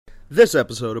This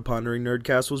episode of Pondering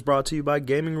Nerdcast was brought to you by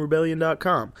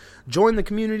GamingRebellion.com. Join the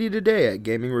community today at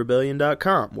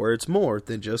GamingRebellion.com, where it's more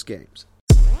than just games.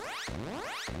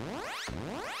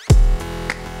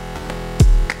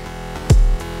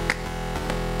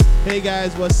 Hey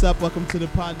guys, what's up? Welcome to the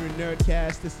Pondering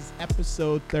Nerdcast. This is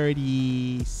episode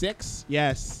 36.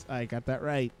 Yes, I got that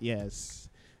right. Yes.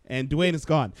 And Dwayne is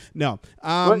gone. No.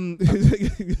 Inside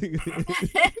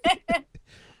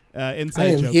I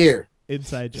am jokes. here.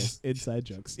 Inside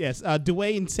jokes. Yes.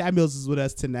 Dwayne Samuels is with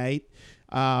us tonight,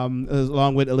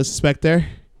 along with Alyssa Spector.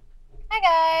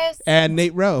 Hi, guys. And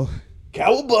Nate Rowe.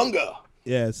 Cowabunga.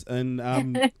 Yes. And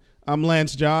I'm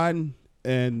Lance John,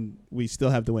 and we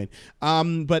still have Dwayne.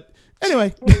 But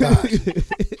anyway,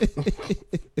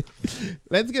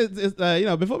 let's get this,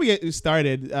 before we get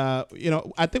started, I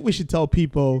think we should tell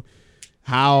people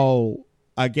how,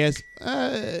 I guess,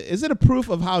 is it a proof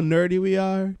of how nerdy we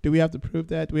are? Do we have to prove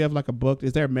that? Do we have like a book?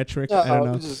 Is there a metric? I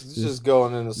don't know. Just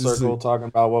going in a circle, talking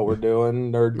about what we're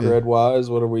doing, nerd grid wise.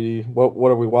 What are we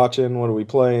watching? What are we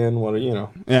playing? What are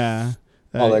Yeah,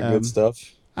 all that good stuff.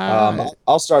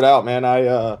 I'll start out, man.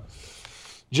 I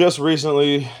just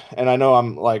recently, and I know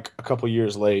I'm like a couple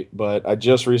years late, but I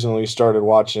just recently started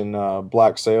watching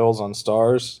Black Sails on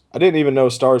Stars. I didn't even know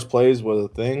Stars Plays was a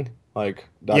thing. Like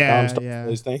 .com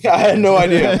Plays thing. I had no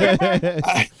idea.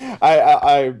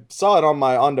 I saw it on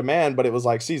my on demand, but it was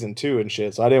like season 2 and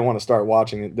shit, so I didn't want to start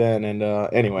watching it then. And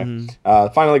anyway,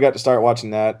 finally got to start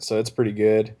watching that, so it's pretty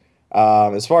good.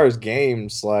 As far as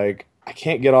games, like I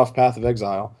can't get off Path of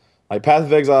Exile. Like Path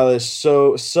of Exile is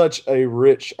such a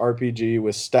rich RPG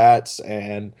with stats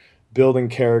and building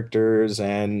characters,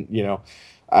 and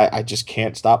I just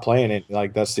can't stop playing it.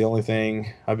 Like that's the only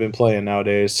thing I've been playing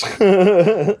nowadays.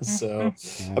 So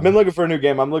I've been looking for a new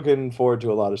game. I'm looking forward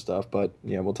to a lot of stuff, but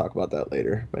yeah, we'll talk about that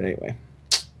later. But anyway,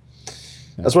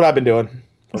 that's what I've been doing.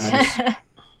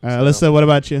 Alyssa, what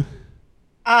about you?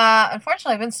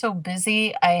 Unfortunately, I've been so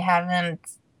busy. I haven't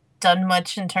done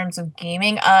much in terms of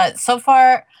gaming. So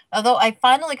far, although I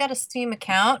finally got a Steam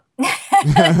account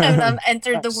and I've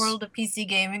entered the world of PC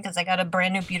gaming because I got a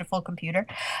brand new beautiful computer.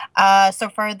 So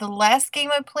far, the last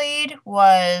game I played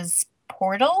was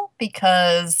Portal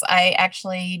because I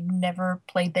actually never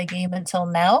played that game until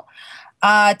now.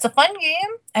 It's a fun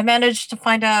game. I managed to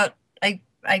find out I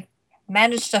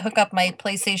managed to hook up my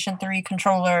PlayStation 3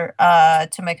 controller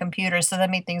to my computer, so that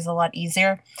made things a lot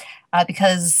easier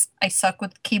because I suck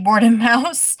with keyboard and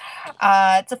mouse.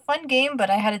 It's a fun game, but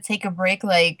I had to take a break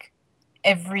like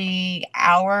every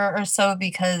hour or so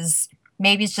because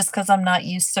maybe it's just because I'm not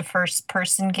used to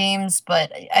first-person games,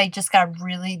 but I just got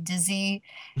really dizzy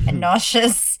and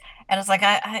nauseous, and I was like,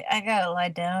 I gotta lie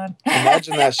down.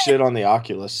 Imagine that shit on the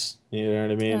Oculus. You know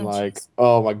what I mean?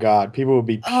 Oh my God, people would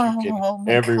be puking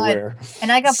everywhere. God.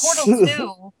 And I got Portal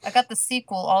 2. I got the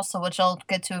sequel also, which I'll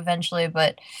get to eventually,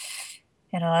 but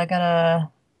I gotta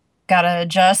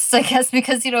adjust, I guess,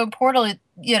 because Portal,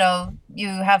 you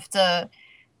have to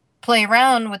play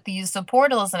around with the use of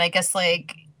portals, and I guess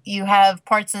like you have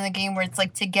parts in the game where it's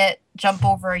like to jump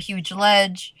over a huge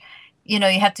ledge, you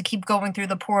have to keep going through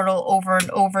the portal over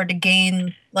and over to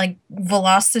gain like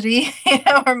velocity,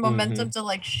 or momentum to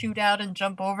like shoot out and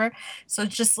jump over. So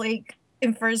it's just like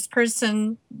in first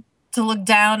person to look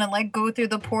down and like go through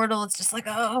the portal. It's just like,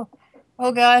 oh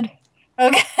God.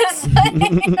 Okay. It's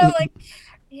like,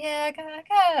 yeah,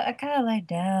 I gotta lie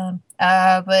down.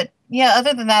 But yeah,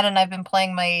 other than that, and I've been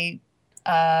playing my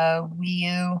Wii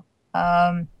U,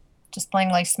 just playing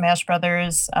like Smash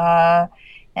Brothers,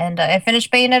 and I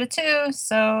finished Bayonetta 2,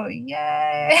 so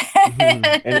yay!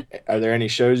 And are there any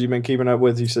shows you've been keeping up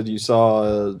with? You said you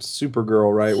saw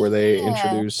Supergirl, right? Where they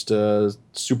introduced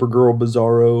Supergirl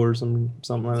Bizarro or something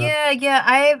like that? Yeah.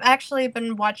 I've actually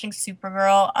been watching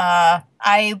Supergirl.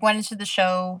 I went into the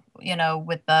show,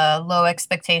 with low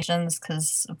expectations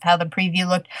because of how the preview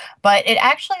looked, but it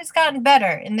actually has gotten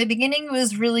better. In the beginning, it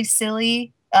was really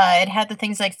silly. It had the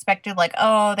things I expected, like,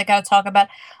 oh, they gotta talk about,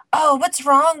 oh, what's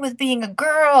wrong with being a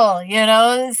girl,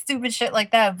 stupid shit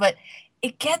like that. But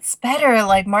it gets better.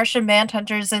 Like Martian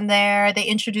Manhunter's in there. They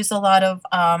introduce a lot of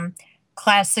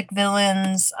classic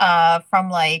villains from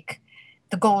like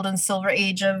the gold and silver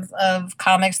age of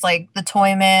comics, like the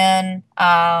Toyman,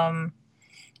 and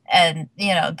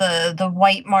the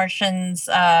White Martians.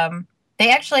 They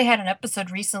actually had an episode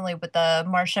recently with the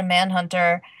Martian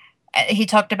Manhunter. He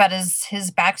talked about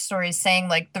his backstory, saying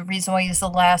like the reason why he's the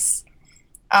last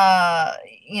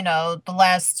the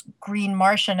last green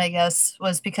Martian, I guess,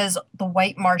 was because the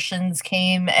white Martians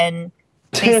came and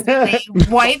basically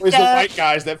wiped out the white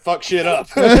guys that fuck shit up.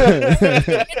 Because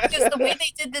the way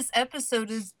they did this episode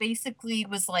is basically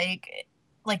was like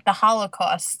like the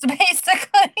Holocaust,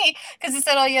 basically, because he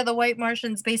said, "Oh yeah, the white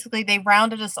Martians basically they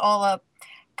rounded us all up,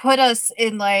 put us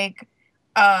in like,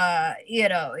 you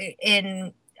know,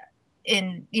 in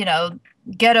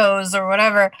ghettos or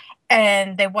whatever,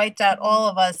 and they wiped out all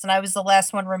of us, and I was the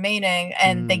last one remaining,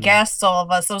 and they gassed all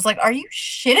of us." I was like, "Are you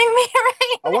shitting me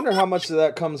right I wonder how much of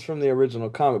that comes from the original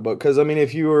comic book. Because I mean,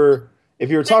 if you were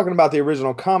talking about the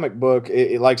original comic book,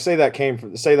 like say that's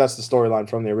the storyline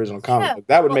from the original comic book,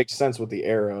 that would make sense with the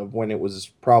era of when it was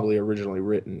probably originally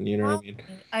written. You know what I mean?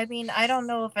 I mean, I don't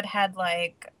know if it had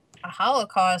like a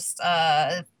Holocaust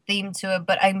theme to it,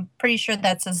 but I'm pretty sure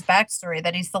that's his backstory,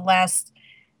 that he's the last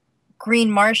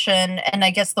green Martian, and I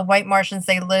guess the white Martians,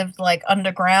 they lived like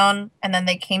underground, and then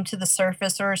they came to the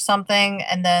surface or something,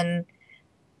 and then,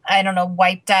 I don't know,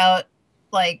 wiped out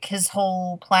like his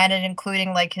whole planet,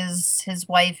 including like his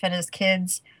wife and his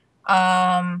kids.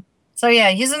 So yeah,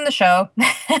 he's in the show.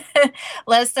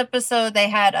 Last episode they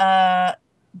had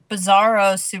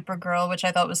Bizarro Supergirl, which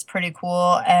I thought was pretty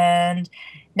cool, and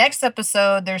next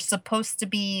episode they're supposed to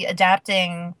be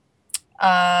adapting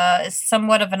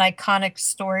somewhat of an iconic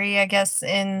story, I guess,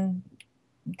 in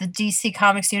the DC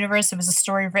Comics universe. It was a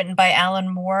story written by Alan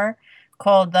Moore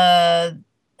called I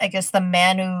guess The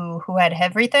Man Who Had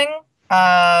Everything.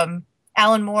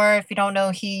 Alan Moore, if you don't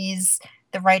know, he's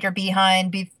the writer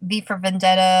behind V for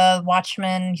Vendetta,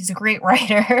 Watchmen. He's a great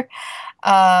writer.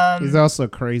 He's also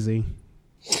crazy.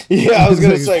 Yeah, I was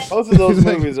gonna say both of those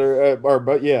movies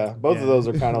both of those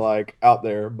are kind of like out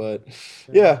there, but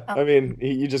yeah, I mean,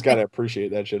 you just gotta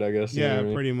appreciate that shit, I guess. Yeah, you know what I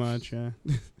mean? pretty much. Yeah.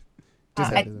 Go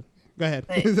ahead.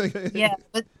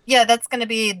 Yeah, that's gonna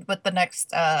be what the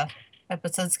next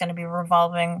episode's gonna be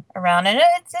revolving around, and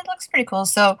it looks pretty cool.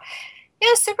 So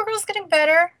yeah, Supergirl's getting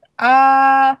better.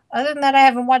 Other than that, I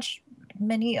haven't watched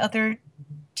many other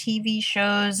TV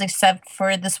shows except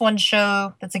for this one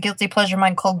show that's a guilty pleasure of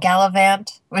mine called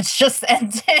Gallivant, which just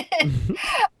ended.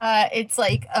 It's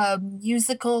like a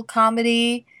musical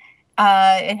comedy.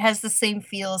 It has the same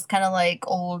feel as kind of like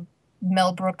old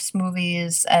Mel Brooks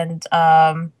movies, and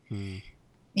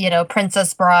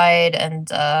Princess Bride, and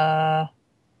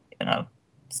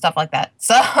stuff like that.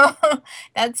 So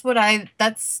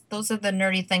those are the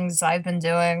nerdy things I've been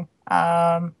doing.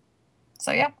 So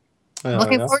yeah.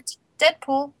 Looking forward to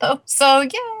Deadpool though. So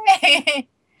yay.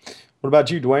 What about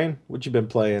you, Dwayne? What you been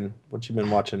playing? What you been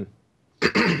watching?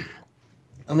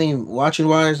 I mean, watching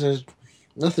wise, there's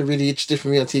nothing really interesting for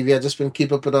me on TV. I've just been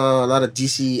keep up with a lot of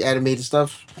DC animated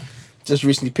stuff. Just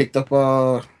recently picked up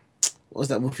what was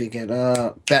that movie again?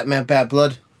 Batman Bad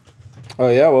Blood. Oh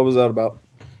yeah, what was that about?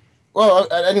 Well,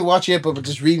 I didn't watch it, but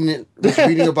just reading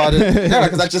about it. Yeah,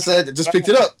 because I just picked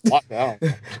it up.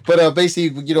 But basically,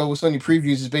 with Sony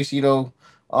previews, is basically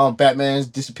Batman's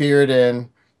disappeared, and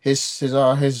his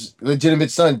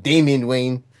legitimate son Damian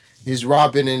Wayne is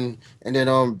Robin, and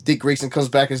then Dick Grayson comes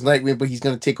back as Nightwing, but he's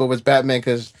gonna take over as Batman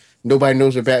because nobody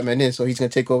knows where Batman is, so he's gonna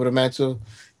take over the mantle.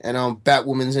 And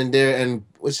Batwoman's in there, and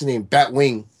what's his name,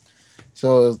 Batwing.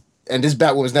 So, and this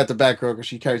Batwoman's not the Batgirl because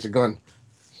she carries a gun.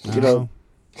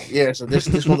 Yeah, so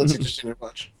this one looks interesting to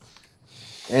watch.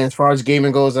 And as far as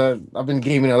gaming goes, I've been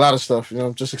gaming a lot of stuff.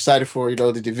 I'm just excited for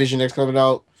the Division X coming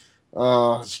out,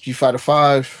 Street Fighter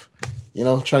 5.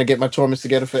 Trying to get my tournaments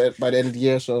together by the end of the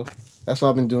year. So that's what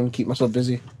I've been doing to keep myself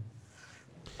busy.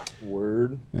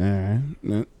 Word. All right.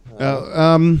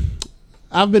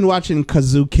 I've been watching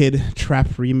Kazoo Kid Trap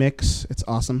Remix. It's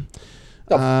awesome.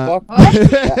 Fuck?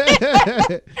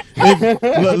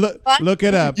 Look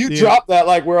it up. You dropped that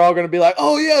like we're all gonna be like,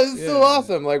 oh yeah, this is so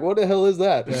awesome. Like, what the hell is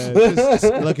that? Just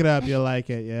look it up. You'll like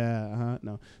it. Yeah.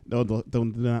 No, do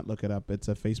not look it up. It's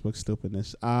a Facebook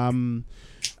stupidness.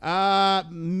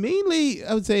 Mainly,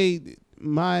 I would say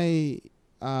my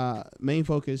main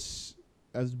focus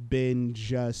has been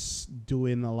just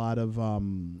doing a lot of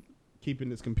keeping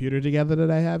this computer together that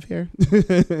I have here.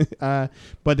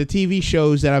 But the TV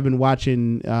shows that I've been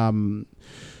watching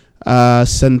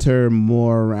center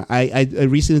more. I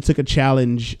recently took a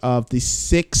challenge of the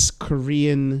 6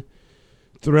 Korean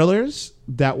thrillers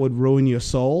that would ruin your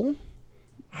soul.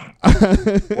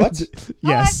 What?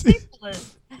 Yes.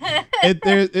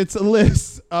 It's a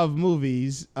list of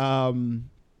movies. I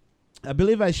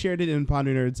believe I shared it in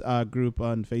Ponder Nerds group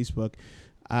on Facebook.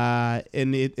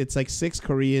 And it's like 6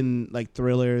 Korean like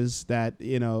thrillers that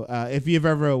if you've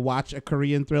ever watched a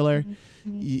Korean thriller,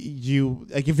 you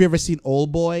like if you've ever seen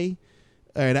Old Boy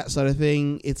or that sort of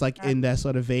thing, it's like in that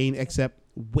sort of vein, except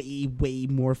way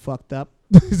more fucked up.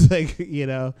 It's like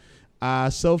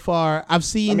so far I've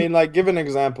seen. I mean, like, give an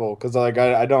example, because like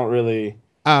I don't really.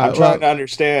 I'm trying to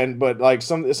understand, but like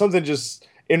something just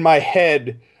in my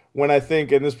head when I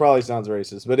think, and this probably sounds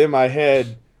racist, but in my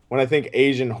head, when I think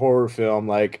Asian horror film,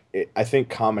 like I think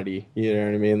comedy. You know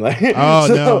what I mean? Like, oh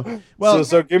no. Well,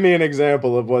 so give me an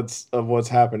example of what's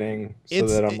happening, so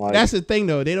that I'm like. That's the thing,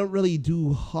 though. They don't really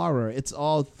do horror. It's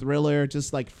all thriller,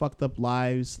 just like fucked up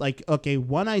lives. Like, okay,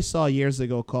 one I saw years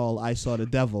ago called "I Saw the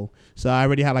Devil," so I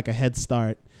already had like a head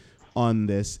start on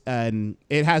this, and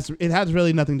it has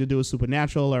really nothing to do with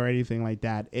supernatural or anything like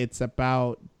that. It's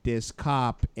about this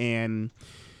cop, and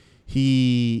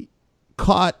he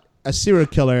caught a serial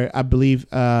killer, I believe,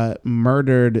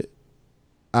 murdered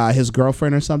his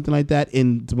girlfriend or something like that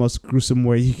in the most gruesome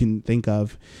way you can think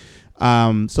of.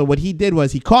 So what he did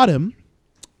was he caught him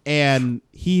and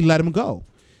he let him go.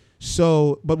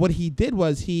 So, but what he did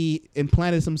was he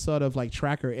implanted some sort of like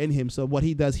tracker in him. So what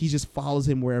he does, he just follows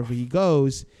him wherever he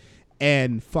goes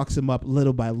and fucks him up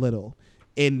little by little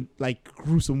in like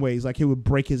gruesome ways. Like he would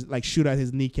shoot out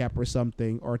his kneecap or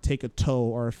something, or take a toe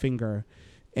or a finger.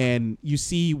 And you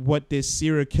see what this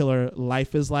serial killer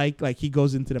life is like. Like he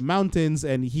goes into the mountains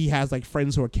and he has like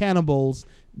friends who are cannibals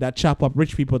that chop up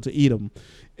rich people to eat them.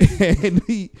 And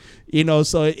he,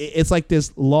 so it's like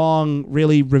this long,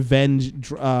 really revenge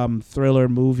thriller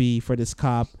movie for this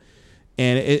cop.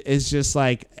 And it's just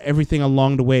like everything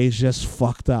along the way is just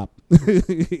fucked up, and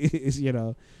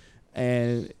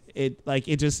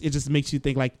it just makes you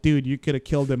think like, dude, you could have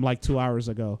killed him like 2 hours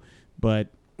ago, but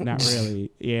not really,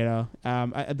 the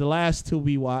last two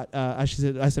we watched,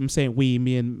 I'm saying we,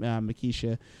 me and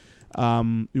Makisha,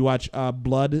 we watch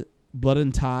Blood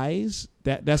and Ties.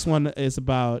 That's one is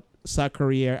about South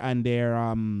Korea and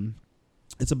their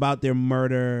it's about their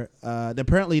murder.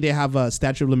 Apparently they have a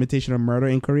statute of limitation of murder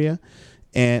in Korea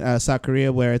and South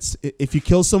Korea, where it's if you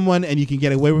kill someone and you can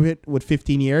get away with it with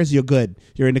 15 years, you're good.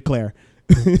 You're in the clear.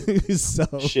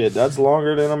 So shit, that's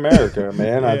longer than America,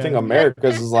 man. Yeah. I think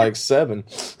America's is like 7.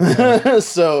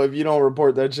 So if you don't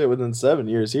report that shit within 7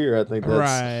 years here, I think that's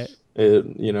right.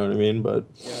 You know what I mean? But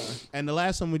yeah. And the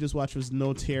last one we just watched was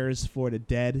No Tears for the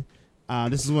Dead.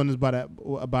 This is one about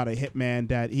a hitman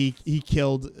that he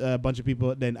killed a bunch of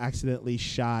people, then accidentally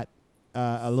shot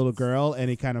a little girl, and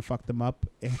he kind of fucked them up.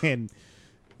 And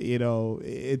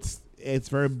it's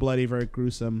very bloody, very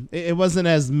gruesome. It wasn't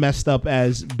as messed up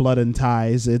as Blood and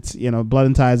Ties. It's Blood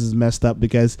and Ties is messed up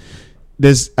because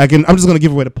I'm just gonna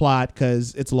give away the plot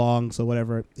because it's long, so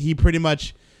whatever. He pretty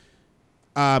much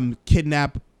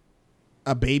kidnapped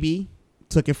a baby,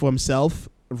 took it for himself,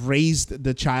 raised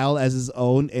the child as his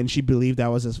own, and she believed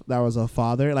that was her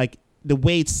father. Like the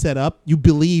way it's set up, you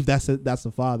believe that's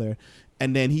the father,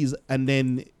 and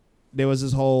then there was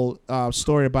this whole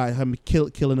story about him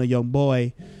killing a young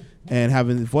boy and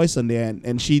having his voice on there,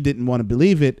 and she didn't want to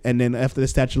believe it. And then after the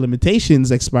statute of limitations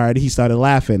expired, he started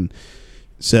laughing.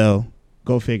 So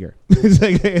go figure.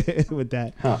 With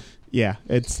that, yeah,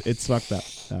 it's fucked up.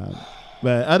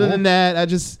 But other than that, I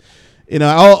just.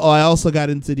 I also got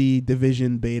into the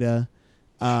Division beta.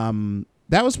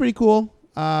 That was pretty cool.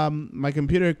 My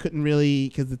computer couldn't really,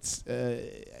 because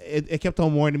it kept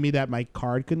on warning me that my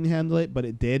card couldn't handle it, but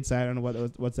it did. So I don't know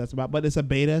what that's about. But it's a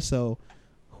beta, so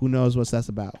who knows what that's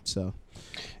about. So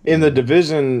in the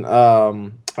Division,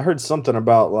 I heard something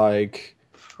about like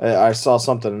I saw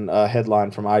something a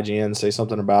headline from IGN say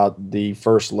something about the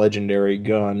first legendary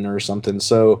gun or something.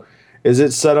 So is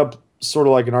it set up sort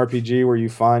of like an RPG where you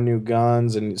find new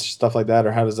guns and stuff like that,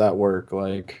 or how does that work?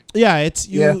 Like, yeah,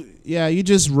 you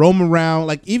just roam around.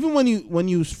 Like even when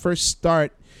you first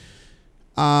start,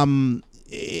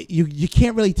 you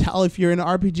can't really tell if you're in an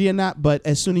RPG or not. But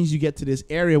as soon as you get to this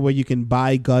area where you can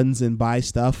buy guns and buy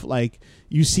stuff, like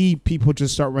you see people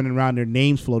just start running around, their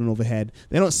names floating overhead.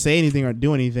 They don't say anything or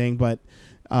do anything, but.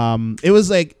 It was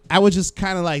like I was just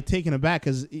kind of like taken aback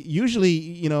because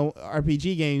usually,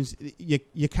 RPG games,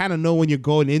 you kind of know when you're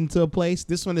going into a place.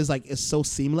 This one is like it's so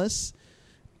seamless,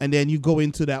 and then you go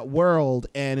into that world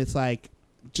and it's like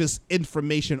just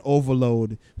information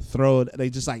overload. They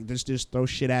just throw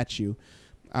shit at you.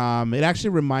 It actually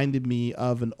reminded me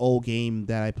of an old game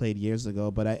that I played years ago,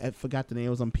 but I forgot the name. It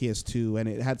was on PS2 and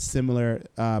it had similar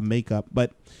makeup,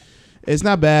 but. It's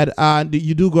not bad.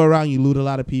 You do go around, you loot a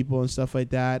lot of people and stuff like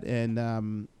that,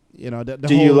 and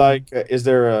do you like? Is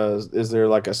there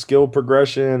like a skill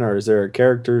progression, or is there a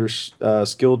character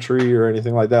skill tree or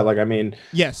anything like that? Like, I mean,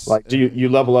 yes. Like, do you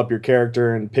level up your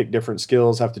character and pick different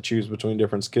skills? Have to choose between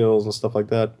different skills and stuff like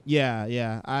that?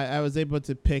 Yeah. I was able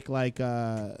to pick like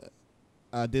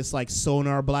this like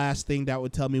sonar blast thing that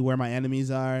would tell me where my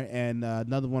enemies are, and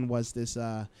another one was this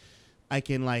I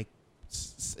can like.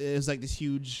 It was like this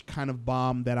huge kind of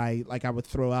bomb that I would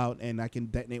throw out and I can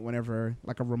detonate whenever,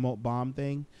 like a remote bomb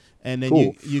thing. And then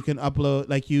cool. you can upload,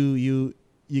 like you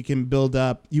you can build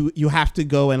up. You have to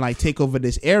go and like take over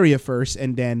this area first,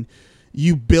 and then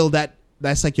you build that.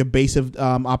 That's like your base of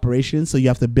operations. So you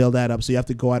have to build that up. So you have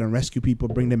to go out and rescue people,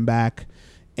 bring them back,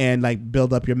 and like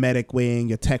build up your medic wing,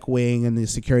 your tech wing, and the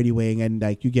security wing, and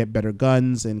like you get better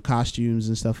guns and costumes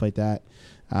and stuff like that.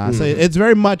 So it's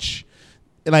very much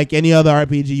like any other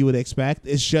RPG you would expect.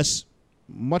 It's just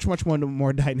much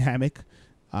more dynamic.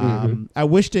 I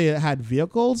wish they had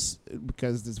vehicles,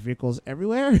 because there's vehicles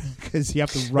everywhere, because you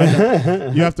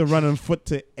have to run on foot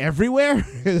to everywhere.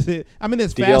 I mean,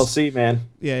 there's DLC, fast, man.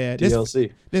 Yeah.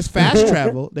 DLC. There's fast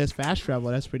travel. That's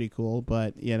pretty cool.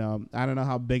 But I don't know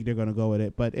how big they're gonna go with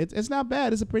it. But it's not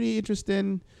bad. It's a pretty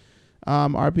interesting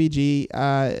RPG.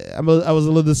 I was a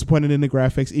little disappointed in the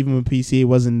graphics. Even with PC, it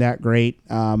wasn't that great.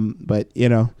 But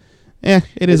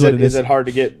it is what it is. Is it hard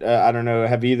to get? I don't know.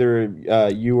 Have either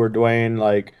you or Dwayne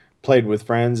like played with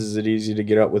friends? Is it easy to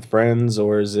get up with friends,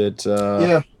 or is it?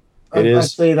 Yeah, I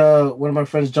played. One of my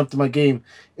friends jumped in my game.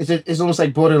 It's almost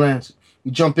like Borderlands.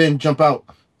 You jump in, jump out.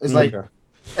 It's like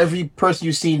every person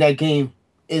you see in that game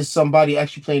is somebody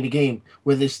actually playing the game,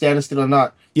 whether they're standing still or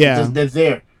not. Yeah, they're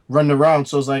there running around.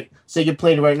 So it's like, say you're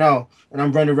playing right now, and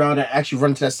I'm running around and actually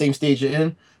running to that same stage you're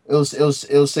in. It'll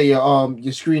say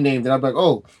your screen name. Then I'm like,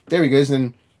 oh, there he goes,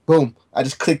 and boom, I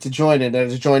just click to join, and I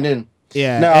just join in.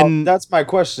 Yeah. Now that's my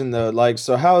question though. Like,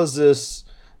 so how is this?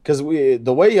 Because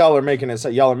the way y'all are making it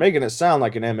sound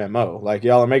like an MMO. Like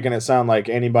y'all are making it sound like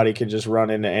anybody can just run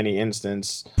into any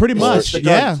instance. Pretty much,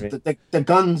 yeah. The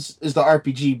guns is the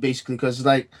RPG basically, because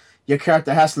like your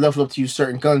character has to level up to use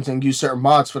certain guns and use certain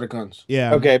mods for the guns.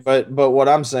 Yeah. Okay, but what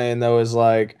I'm saying though is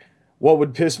like, what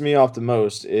would piss me off the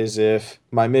most is if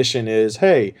my mission is,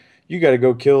 hey, you got to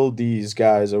go kill these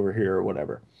guys over here or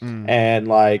whatever, and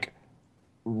like,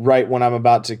 right when I'm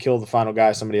about to kill the final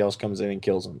guy, somebody else comes in and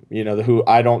kills him. Who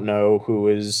I don't know who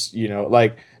is.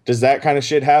 Like, does that kind of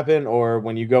shit happen? Or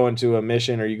when you go into a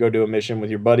mission or you go do a mission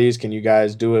with your buddies, can you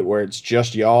guys do it where it's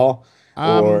just y'all,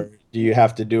 or do you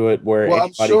have to do it where? Well,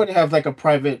 I'm sure they have like a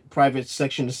private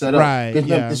section to set up. Right.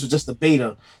 Yeah. This was just a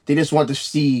beta. They just want to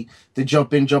see the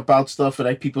jump in, jump out stuff for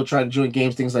like people trying to join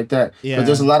games, things like that. Yeah. But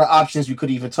there's a lot of options we could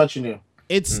even touch in there.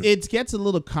 It gets a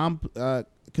little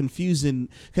confusing,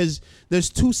 because there's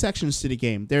two sections to the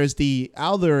game. There's the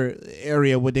outer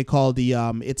area, what they call the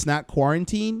it's not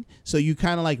quarantine, so you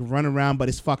kind of like run around, but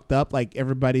it's fucked up, like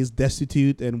everybody's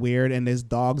destitute and weird, and there's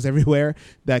dogs everywhere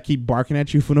that keep barking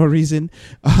at you for no reason.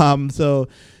 I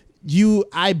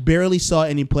barely saw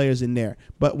any players in there,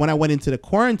 but when I went into the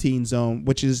quarantine zone,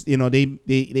 which is they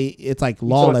it's like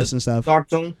lawless and stuff. Dark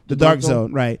zone. The dark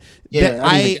zone, right? Yeah,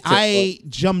 I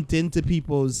jumped into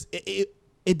people's.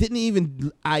 It didn't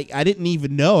even I didn't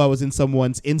even know I was in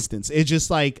someone's instance. It's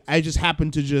just like I just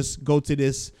happened to just go to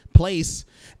this place,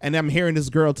 and I'm hearing this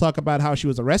girl talk about how she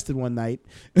was arrested one night.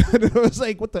 It was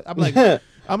like, what the? I'm like, who,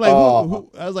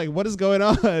 I was like, what is going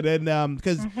on? And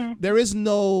because there is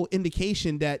no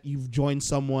indication that you've joined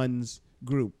someone's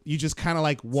group. You just kind of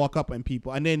like walk up on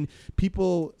people, and then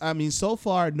people. I mean, so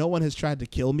far no one has tried to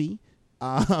kill me.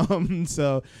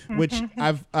 Which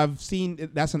I've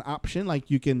seen that's an option. Like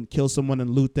you can kill someone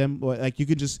and loot them, or like you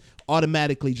could just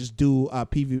automatically just do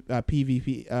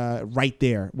PvP right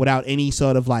there without any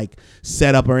sort of like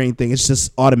setup or anything. It's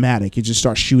just automatic. You just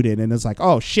start shooting, and it's like,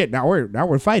 oh shit, now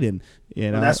we're fighting.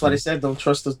 Well, that's why they said don't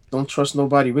trust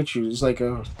nobody with you. It's like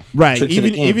a right.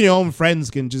 Even your own friends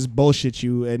can just bullshit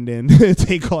you and then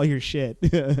take all your shit.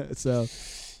 So.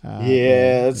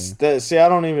 See, I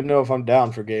don't even know if I'm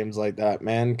down for games like that,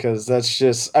 man, because that's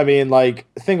just, I mean, like,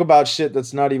 think about shit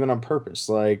that's not even on purpose.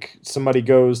 Like, somebody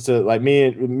goes to, like, me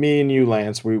and you,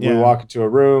 Lance, we walk into a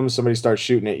room, somebody starts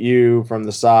shooting at you from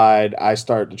the side, I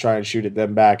start to try and shoot at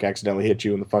them back, accidentally hit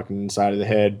you in the fucking side of the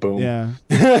head, boom. Yeah.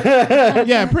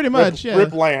 Yeah, pretty much,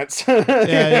 Rip Lance.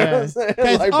 Yeah.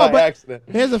 Like, by accident.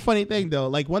 Here's a funny thing, though.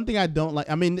 Like, one thing I don't like,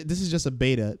 I mean, this is just a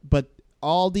beta, but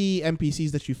all the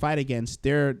NPCs that you fight against,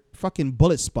 they're fucking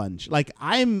bullet sponge. Like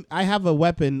I have a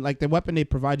weapon, like the weapon they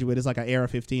provide you with is like an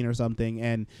AR-15 or something,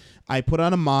 and I put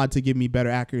on a mod to give me better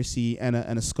accuracy and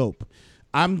a scope.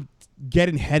 I'm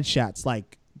getting headshots,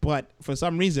 like, but for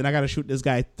some reason I gotta shoot this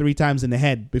guy 3 times in the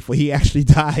head before he actually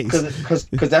dies.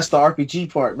 Because that's the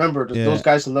RPG part. Remember, those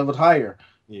guys are leveled higher.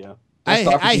 Yeah.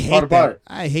 I hate that.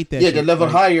 I hate that. Yeah, they're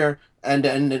leveled higher. And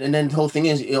then the whole thing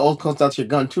is, it all comes down to your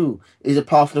gun too. Is it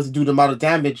powerful enough to do the amount of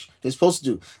damage they're supposed to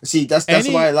do? See, that's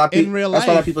why a lot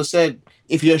of people said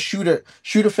if you're a shooter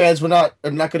fans are not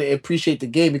going to appreciate the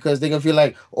game, because they're gonna feel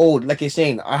like, oh, like you're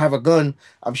saying, I have a gun,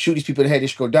 I'm shooting these people in the head, they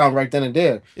should go down right then and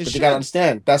there. But they gotta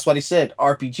understand, that's why they said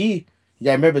RPG.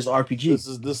 Yeah, I remember it's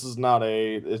RPG. This is not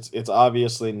a it's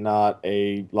obviously not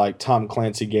a like Tom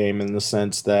Clancy game in the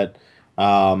sense that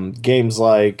games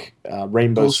like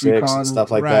Rainbow Ghost Six Recon, and stuff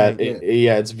like right, that.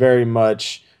 It's very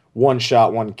much one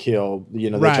shot, one kill. You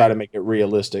know, they try Right. to make it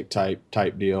realistic type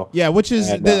a Yeah, which is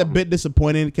And, a bit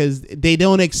disappointing because they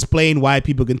don't explain why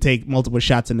people can take multiple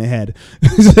shots in the head.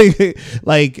 It's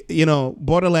like, you know,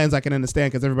 Borderlands I can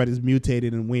understand because everybody's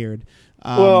mutated and weird.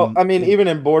 Well, I mean, even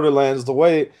in Borderlands, the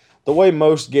way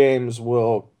most games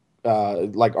will,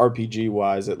 like RPG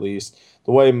wise at least,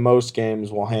 the way most games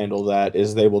will handle that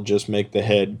is they will just make the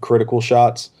head critical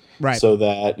shots, Right. so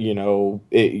that you know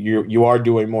you are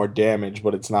doing more damage,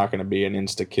 but it's not going to be an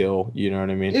insta kill. You know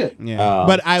what I mean? Yeah. Yeah,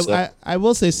 but I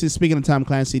will say, speaking of Tom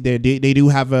Clancy, they do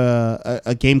have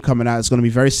a game coming out. It's going to be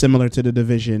very similar to The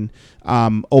Division,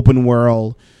 open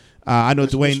world. I know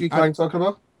Ghost Dwayne. Recon you talking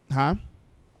about? Huh?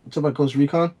 You talking about Ghost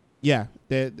Recon? Yeah.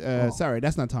 Sorry,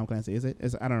 that's not Tom Clancy, is it?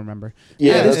 I don't remember.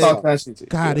 Yeah, that's it's Tom Clancy.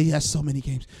 God, he has so many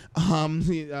games.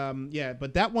 Yeah,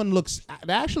 but that one that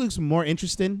actually looks more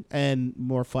interesting and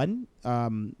more fun.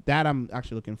 That I'm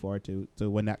actually looking forward to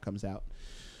when that comes out.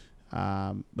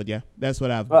 But yeah, that's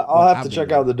what I'll have to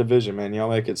check out The Division, man. Y'all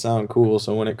make it sound cool,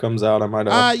 so when it comes out, I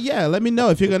might. Yeah, let me know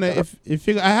if you're gonna if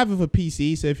you I have it for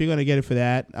PC, so if you're gonna get it for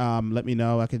that, let me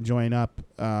know. I can join up.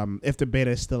 If the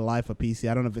beta is still alive for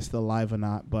PC, I don't know if it's still alive or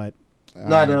not, but.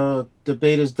 No, the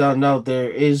beta's done now. There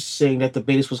is saying that the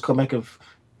beta's supposed to come back of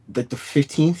like the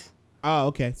 15th. Oh,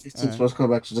 okay. 15th supposed to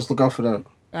come back, so just look out for that.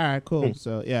 All right, cool.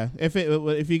 So yeah, if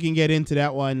you can get into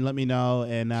that one, let me know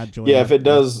and I'll join. Yeah, up. if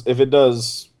it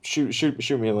does,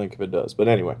 shoot me a link if it does. But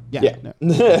anyway, yeah. No.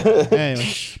 Anyway,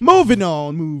 moving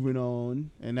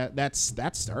on, and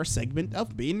that's our segment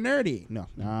of being nerdy. No,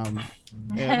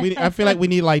 I feel like we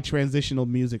need like transitional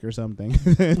music or something.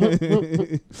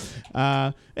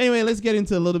 Anyway, let's get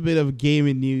into a little bit of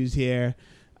gaming news here.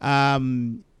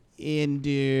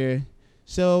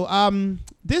 So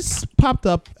this popped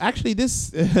up. Actually,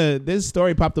 this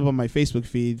story popped up on my Facebook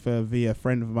feed via a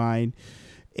friend of mine,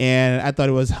 and I thought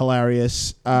it was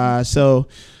hilarious. So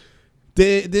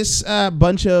this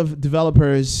bunch of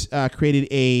developers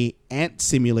created a ant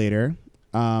simulator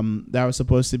that was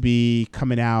supposed to be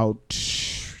coming out.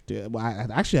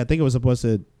 Actually, I think it was supposed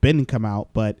to come out,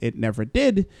 but it never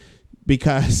did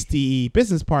because the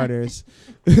business partners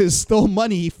stole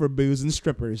money for booze and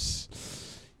strippers.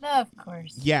 Of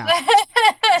course. Yeah.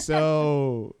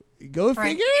 So go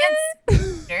figure.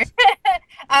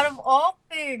 Out of all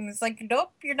things, like,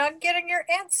 nope, you're not getting your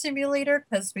ant simulator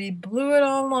because we blew it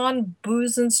all on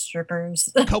booze and strippers.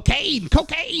 Cocaine.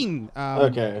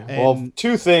 Okay. Well,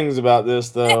 two things about this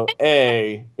though.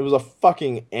 A, it was a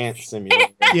fucking ant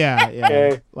simulator. Yeah.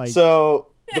 Okay. So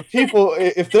the people,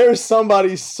 if there's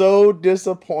somebody so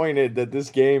disappointed that this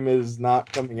game is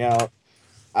not coming out,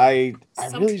 I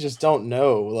really just don't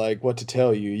know like what to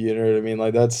tell you. You know what I mean?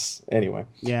 Like that's anyway.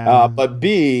 Yeah. But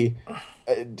B,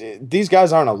 these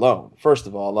guys aren't alone. First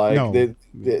of all, like No.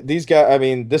 these guys. I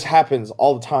mean, this happens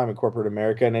all the time in corporate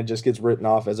America, and it just gets written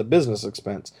off as a business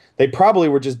expense. They probably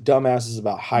were just dumbasses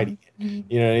about hiding it.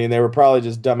 You know what I mean? They were probably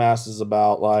just dumbasses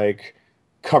about like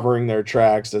covering their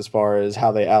tracks as far as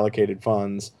how they allocated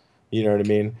funds. You know what I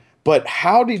mean? But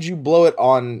how did you blow it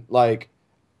on like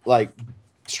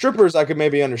strippers? I could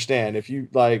maybe understand if you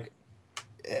like.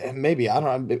 Maybe I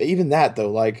don't know. Even that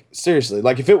though, like seriously,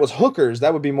 like if it was hookers,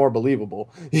 that would be more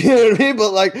believable. You know what I mean?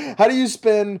 But like, how do you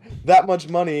spend that much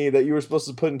money that you were supposed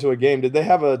to put into a game? Did they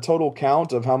have a total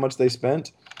count of how much they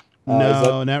spent?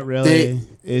 No, not really.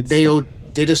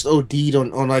 They just OD'd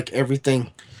on like everything.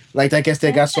 Like I guess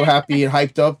they got so happy and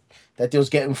hyped up that they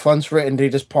was getting funds for it, and they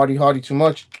just party hardy too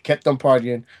much, kept them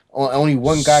partying. Only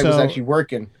one guy was actually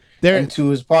working, and two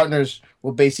of his partners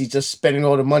were basically just spending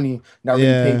all the money, not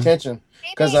really paying attention.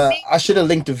 Because I should have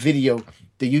linked the video,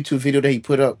 the YouTube video that he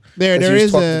put up. There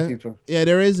is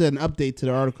an update to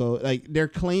the article. Like they're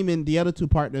claiming the other two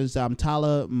partners,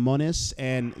 Tala Moniz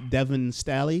and Devin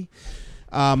Stalley.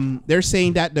 They're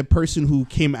saying that the person who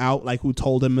came out, like who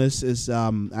told him this, is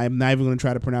I'm not even going to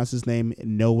try to pronounce his name.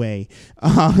 No way.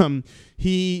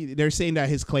 They're saying that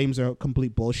his claims are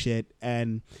complete bullshit,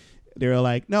 and they're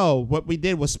like, no, what we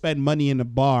did was spend money in the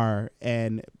bar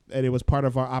and it was part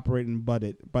of our operating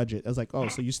budget. I was like, oh,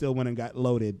 so you still went and got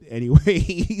loaded anyway.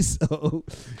 So,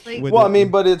 well, I mean,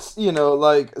 but it's, you know,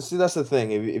 like, see, that's the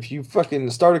thing. If you fucking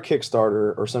start a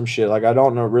Kickstarter or some shit, like, I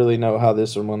don't really know how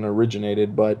this one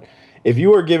originated, but if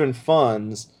you are given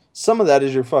funds, some of that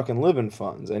is your fucking living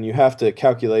funds, and you have to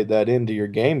calculate that into your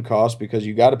game cost because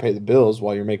you got to pay the bills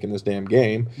while you're making this damn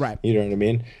game. Right. You know what I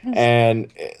mean?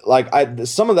 And like,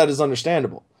 some of that is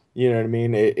understandable. You know what I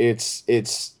mean? It's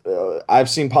I've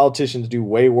seen politicians do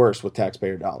way worse with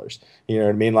taxpayer dollars. You know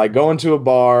what I mean? Like going to a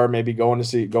bar, maybe going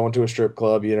to a strip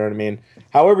club. You know what I mean?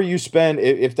 However you spend,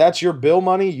 if that's your bill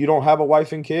money, you don't have a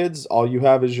wife and kids. All you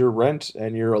have is your rent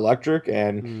and your electric,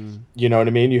 and you know what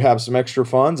I mean. You have some extra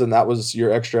funds, and that was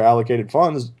your extra allocated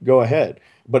funds. Go ahead.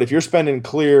 But if you're spending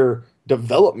clear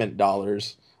development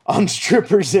dollars on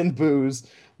strippers and booze,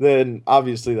 then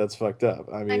obviously that's fucked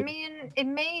up. I mean,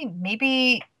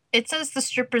 maybe it says the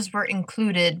strippers were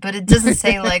included, but it doesn't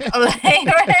say like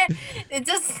it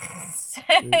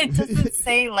doesn't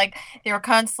say like they were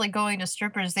constantly going to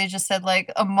strippers. They just said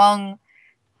like among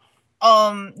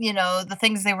the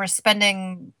things they were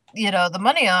spending the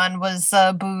money on was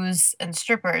booze and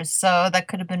strippers. So that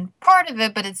could have been part of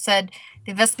it, but it said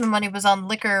the investment money was on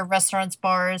liquor, restaurants,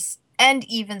 bars, and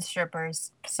even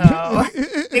strippers. So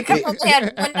they could only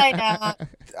had one night out.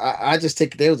 I just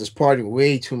think they were just partying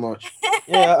way too much.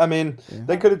 Yeah, I mean,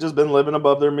 they could have just been living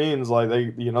above their means. Like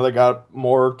they got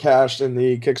more cash in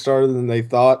the Kickstarter than they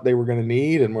thought they were going to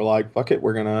need, and we're like, fuck it,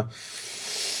 we're gonna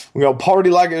party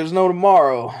like there's no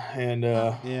tomorrow. And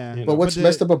But what's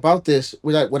messed up about this?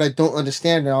 What I don't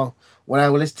understand now, when I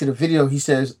listen to the video, he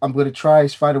says, "I'm going to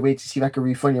find a way to see if I can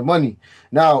refund your money."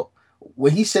 Now,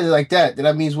 when he said it like that, then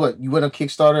that means what? You went on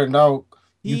Kickstarter and now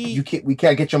we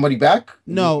can't get your money back?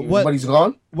 No, your money's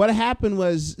gone? What happened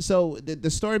was, so the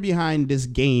story behind this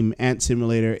game, Ant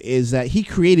Simulator, is that he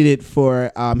created it for,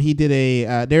 he did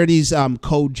there are these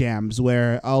code jams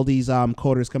where all these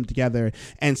coders come together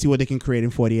and see what they can create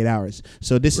in 48 hours.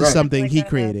 So this is something he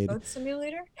created. Code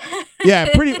simulator? Yeah,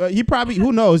 he probably,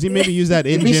 who knows, he maybe used that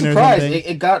engine or something.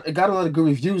 It got a lot of good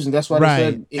reviews, and that's why they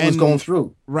said it was going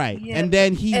through. Right. Yeah. And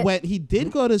then he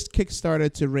did go to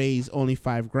Kickstarter to raise only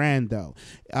 $5,000 though,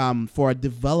 for a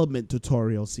development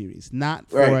tutorial series, not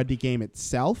for the game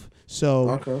itself.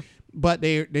 So, but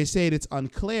they say it's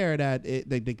unclear that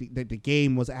the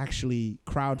game was actually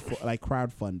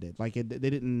crowdfunded. Like they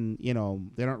didn't,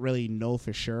 they don't really know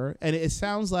for sure. And it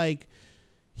sounds like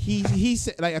he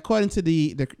said, like, according to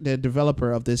the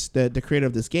developer of this, the creator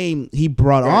of this game, he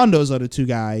brought on those other two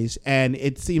guys, and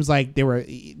it seems like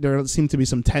there seemed to be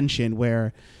some tension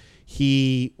where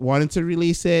he wanted to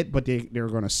release it, but they were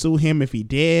going to sue him if he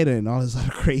did, and all this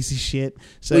other crazy shit.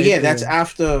 So that's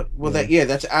after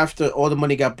that's after all the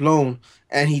money got blown,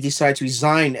 and he decided to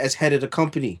resign as head of the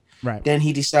company. Right. Then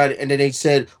he decided, and then they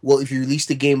said, well, if you release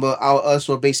the game without us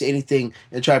or basically anything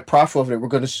and try to profit off it, we're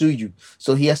going to sue you.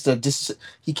 So he has to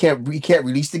he can't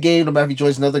release the game no matter if he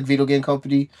joins another video game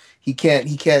company. He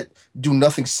can't do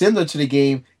nothing similar to the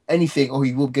game, anything, or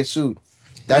he will get sued.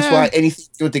 That's why anything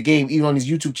with the game, even on his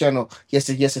YouTube channel, he has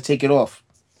to take it off.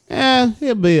 Yeah,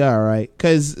 he'll be all right.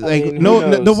 Because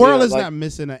the world is not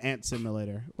missing an ant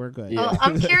simulator. We're good. Yeah.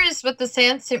 I'm curious with this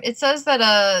ant sim. It says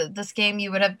that this game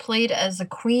you would have played as a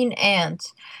queen ant,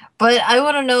 but I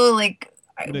want to know, like,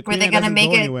 were they gonna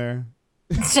make it anywhere?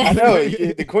 I know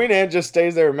the queen ant just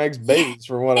stays there and makes babies.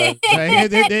 For what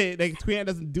the queen ant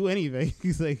doesn't do anything.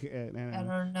 He's like, I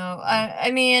don't know. I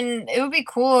mean, it would be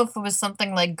cool if it was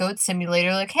something like Goat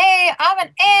Simulator, like, hey, I'm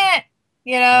an ant.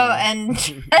 And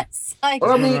it's like.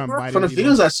 Well, I mean, from the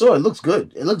videos I saw, it looks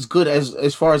good. It looks good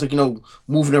as far as, like,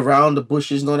 moving around the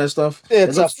bushes and all that stuff.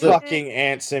 It's a fucking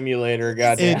ant simulator,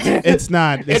 goddamn. It's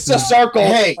not. It's a circle.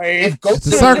 Hey, if Goat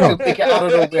Simulator pick it out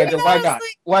of nowhere, then why not?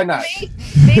 Why not?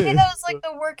 Maybe that was like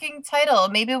the working title.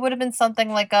 Maybe it would have been something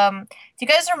like do you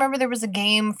guys remember there was a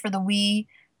game for the Wii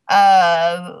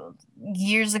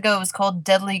years ago? It was called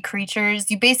Deadly Creatures.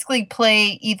 You basically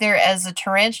play either as a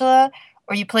tarantula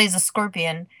or you play as a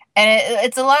scorpion, and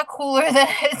it's a lot cooler than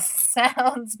it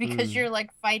sounds because you're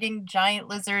like fighting giant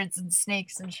lizards and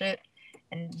snakes and shit,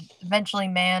 and eventually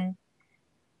man.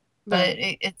 But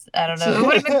it's I don't know. It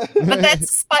would have been, but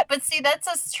that's a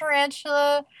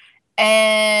tarantula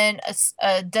and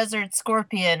a desert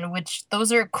scorpion, which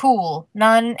those are cool,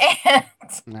 not an ant.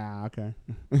 Nah, okay.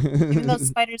 Even though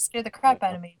spiders scare the crap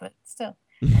out of me, but still.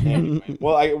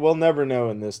 Well, we'll never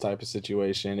know in this type of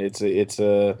situation. It's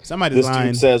somebody's this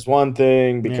lying. Dude says one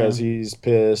thing because he's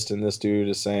pissed, and this dude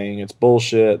is saying it's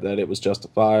bullshit, that it was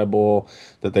justifiable,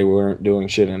 that they weren't doing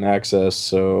shit in excess.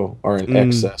 So right.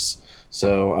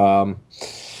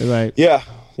 Yeah,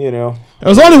 there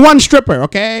was only one stripper.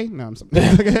 Okay, no, I'm sorry.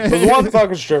 It was one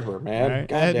fucking stripper, man.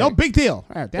 Right. No big deal.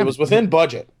 Right, it was within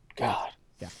budget. God.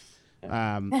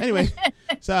 Anyway,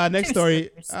 so our next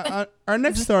story, our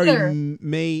next story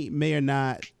may or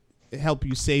not help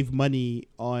you save money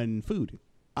on food.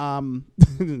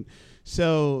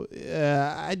 So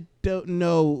I don't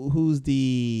know who's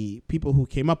the people who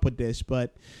came up with this,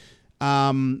 but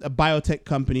a biotech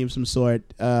company of some sort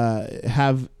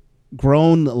have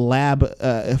grown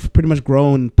pretty much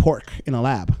grown pork in a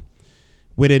lab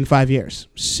within 5 years.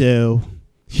 So,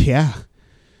 yeah.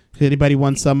 Anybody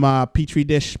want some Petri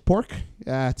dish pork?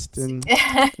 It's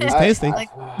tasty.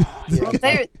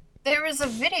 There was a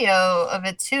video of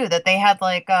it too that they had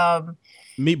like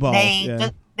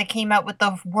meatballs. They came out with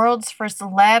the world's first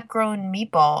lab grown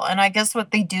meatball, and I guess what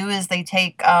they do is they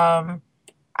take I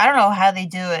don't know how they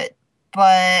do it,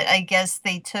 but I guess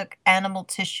they took animal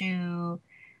tissue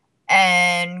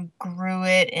and grew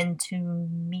it into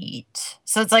meat.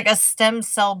 So it's like a stem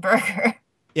cell burger.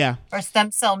 Yeah. Or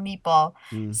stem cell meatball.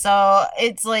 So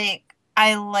it's like,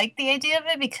 I like the idea of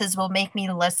it because it will make me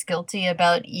less guilty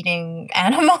about eating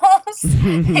animals.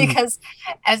 Because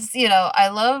as you know, I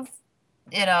love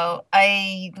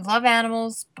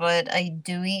animals, but I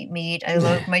do eat meat. I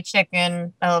love my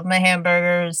chicken. I love my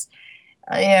hamburgers.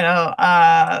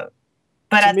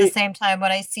 But at the same time, when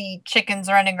I see chickens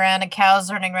running around and cows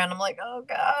running around, I'm like, oh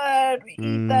God, we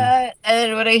eat that.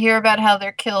 And when I hear about how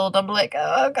they're killed, I'm like,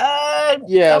 oh God.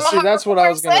 Yeah, see, that's what I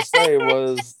was gonna say.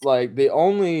 Was like the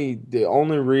only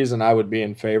reason I would be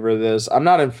in favor of this. I'm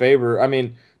not in favor. I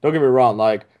mean, don't get me wrong.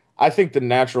 Like, I think the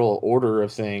natural order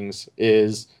of things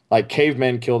is like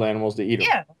cavemen killed animals to eat them.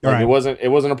 Yeah. Like, right. It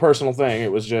wasn't a personal thing.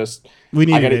 It was just I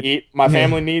gotta eat. My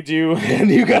family needs you, and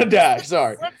you gotta die.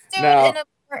 Sorry. Let's do Now, it in a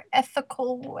more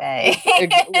ethical way.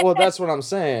 Well, that's what I'm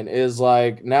saying. Is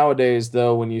like nowadays,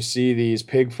 though, when you see these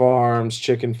pig farms,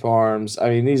 chicken farms,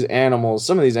 I mean,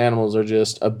 some of these animals are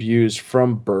just abused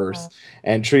from birth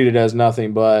and treated as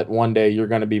nothing. But one day you're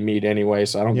going to be meat anyway,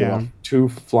 so I don't give a two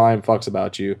flying fucks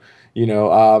about you.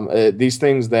 These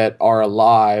things that are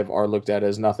alive are looked at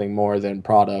as nothing more than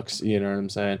products. You know what I'm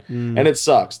saying? And it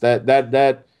sucks.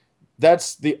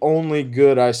 That's the only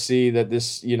good I see that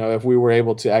this, if we were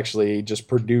able to actually just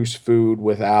produce food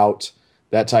without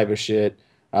that type of shit,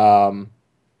 that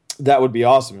would be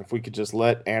awesome. If we could just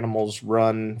let animals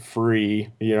run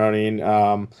free, you know what I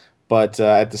mean? But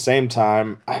at the same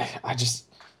time, I just,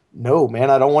 no, man,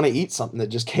 I don't want to eat something that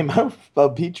just came out of a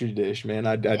petri dish, man.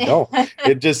 I don't.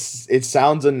 It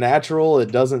sounds unnatural.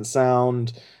 It doesn't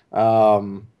sound,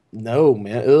 no,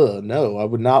 man. No, I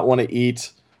would not want to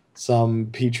eat some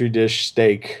petri dish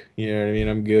steak. You know what I mean?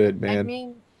 I'm good, man. I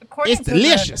mean, according It's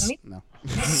delicious.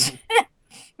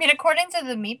 According to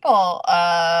the meatball,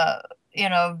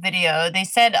 video, they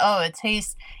said, it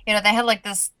tastes, they had like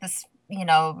this,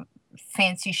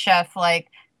 fancy chef, like,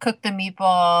 cook the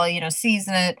meatball,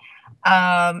 season it.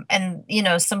 And,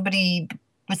 somebody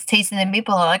was tasting the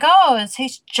meatball, like, oh, it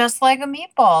tastes just like a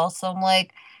meatball. So I'm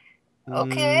like,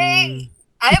 okay,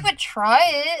 I would try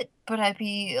it, but I'd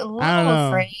be a little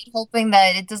afraid, hoping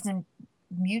that it doesn't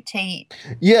mutate.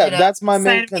 Yeah, that's my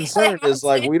main concern is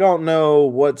like, we don't know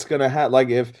what's going to happen. Like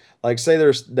if, like say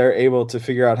they're able to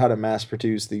figure out how to mass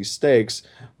produce these steaks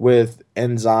with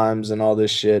enzymes and all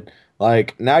this shit.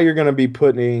 Like now you're going to be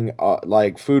putting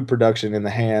like food production in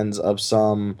the hands of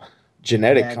some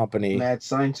genetic company. Mad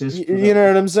scientist. You know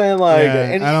what I'm saying? Like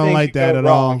I don't like that at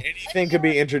all. Anything could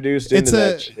be introduced into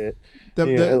that shit. The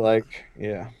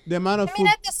amount of food. I mean,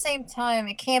 at the same time,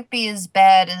 it can't be as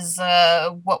bad as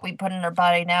what we put in our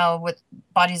bodies now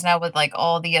with like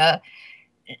all the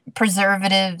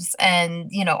preservatives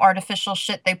and artificial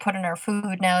shit they put in our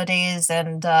food nowadays,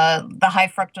 and the high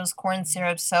fructose corn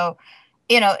syrup. So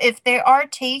if they are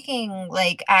taking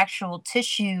like actual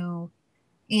tissue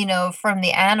from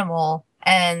the animal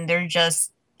and they're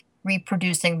just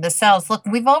reproducing the cells, look,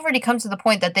 we've already come to the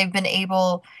point that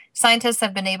scientists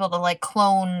have been able to like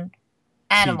clone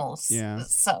animals.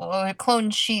 So clone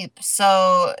sheep.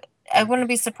 So I wouldn't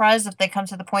be surprised if they come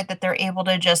to the point that they're able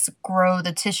to just grow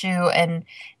the tissue and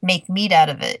make meat out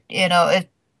of it.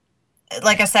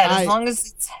 Like I said, as long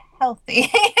as it's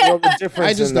healthy. Well, the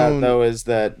difference in that though is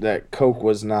that Coke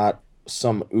was not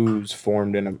some ooze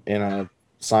formed in a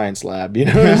science lab, you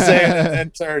know what I'm saying,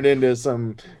 and turned into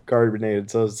some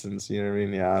carbonated substance. You know what I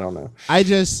mean? Yeah, I don't know. I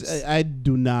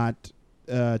do not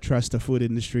trust the food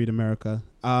industry in America.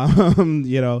 And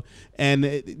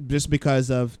just because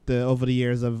of over the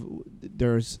years of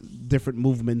there's different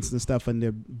movements and stuff and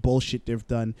the bullshit they've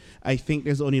done, I think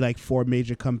there's only like 4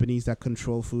 major companies that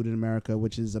control food in America,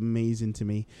 which is amazing to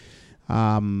me.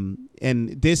 And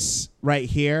this right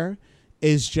here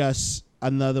is just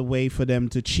another way for them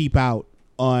to cheap out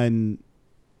on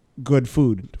good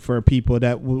food for people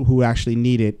that who actually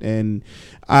need it. And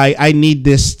I need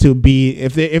this to be,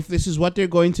 if this is what they're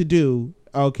going to do,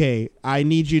 okay, I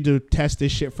need you to test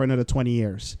this shit for another 20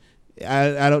 years.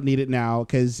 I don't need it now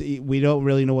because we don't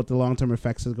really know what the long-term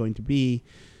effects are going to be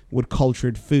with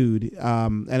cultured food.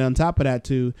 And on top of that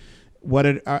too,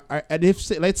 and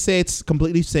if let's say it's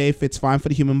completely safe, it's fine for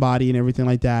the human body and everything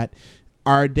like that.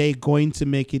 Are they going to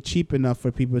make it cheap enough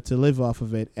for people to live off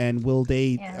of it? And will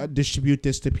they distribute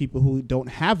this to people who don't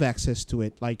have access to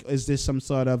it? Like, is this some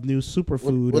sort of new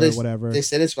superfood or whatever? They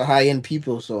said it's for high-end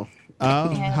people, so.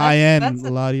 Oh, high-end.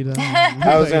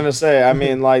 I was going to say, I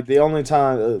mean, like, the only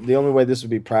way this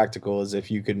would be practical is if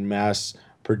you could mass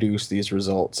produce these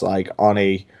results, like, on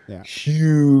a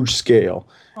huge scale.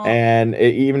 And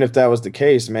even if that was the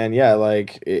case, man,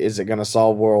 like, is it going to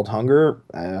solve world hunger?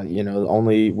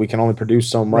 We can only produce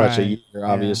so much a year,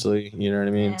 obviously. You know what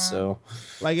I mean? So,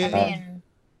 like, if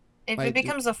it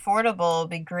becomes affordable,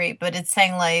 it'd be great. But it's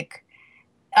saying like,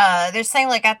 they're saying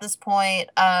like at this point,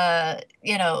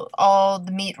 all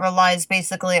the meat relies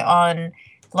basically on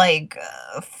like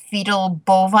fetal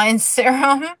bovine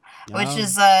serum, which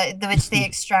which they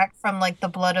extract from like the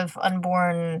blood of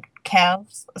unborn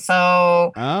calves.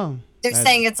 So they're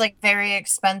saying it's like very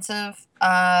expensive,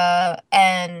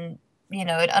 and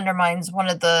it undermines one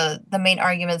of the main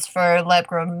arguments for lab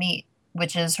grown meat,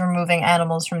 which is removing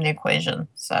animals from the equation.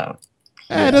 So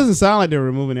it doesn't sound like they're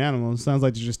removing animals. It sounds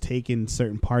like they're just taking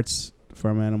certain parts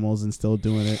from animals and still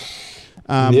doing it.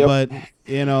 But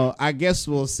I guess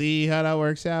we'll see how that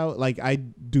works out. Like, I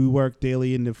do work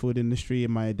daily in the food industry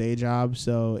in my day job,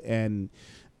 and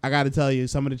I got to tell you,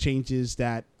 some of the changes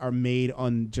that are made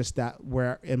on just that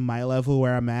where in my level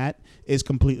where I'm at is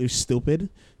completely stupid.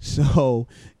 So,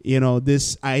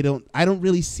 this I don't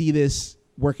really see this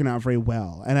working out very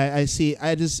well, and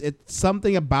it's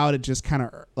something about it just kind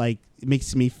of like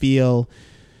makes me feel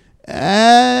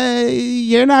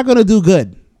you're not gonna do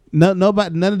good. None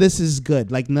of this is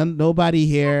good. Like nobody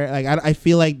here. Like I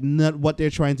feel like what they're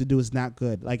trying to do is not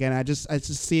good. Like, and I just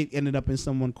see it ended up in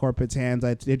someone corporate's hands.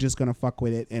 They're just gonna fuck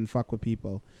with it and fuck with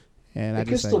people. And it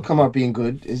could still come out being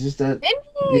good. It's just that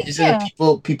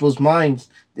people's minds.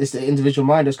 It's the individual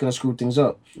mind that's gonna screw things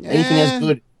up. Anything that's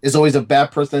good is always a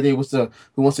bad person who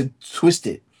wants to twist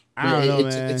it. I don't know,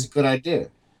 man. It's a good idea.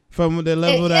 From the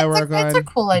level that I work on, it's a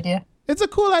cool idea. It's a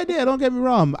cool idea. Don't get me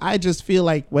wrong. I just feel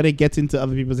like when it gets into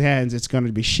other people's hands, it's going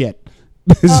to be shit.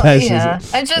 If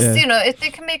they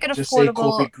can make it just affordable, say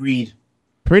corporate greed.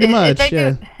 Pretty much.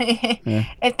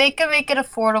 If they can make it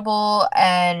affordable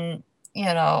and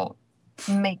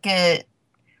make it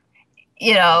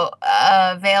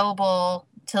available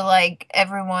to like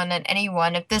everyone and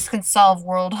anyone, if this can solve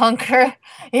world hunger,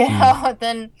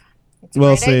 then. It's a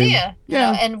great idea.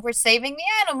 And we're saving the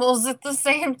animals at the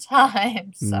same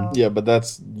time. So yeah, but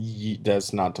that's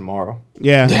not tomorrow.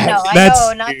 Yeah, I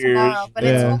know, not tomorrow, but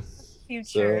it's also the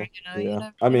future.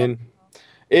 I mean,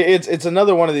 it's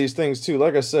another one of these things too.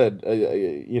 Like I said,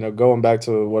 going back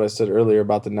to what I said earlier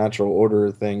about the natural order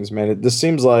of things, man. This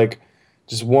seems like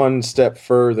just one step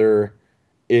further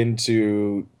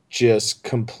into just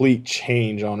complete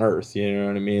change on Earth. You know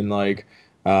what I mean? Like.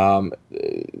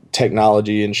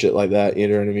 Technology and shit like that, you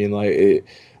know what I mean? Like,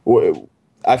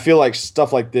 I feel like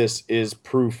stuff like this is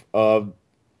proof of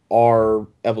our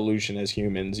evolution as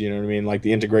humans, you know what I mean? Like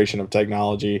the integration of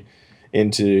technology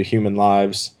into human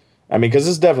lives. I mean, because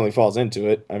this definitely falls into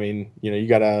it. I mean, you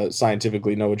gotta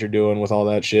scientifically know what you're doing with all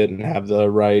that shit and have the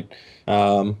right,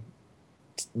 the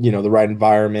right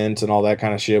environment and all that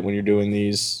kind of shit when you're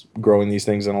growing these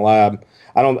things in a lab.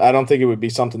 I don't think it would be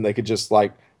something they could just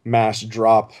like mass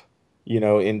drop,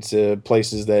 into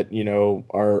places that,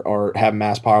 are have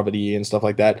mass poverty and stuff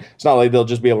like that. It's not like they'll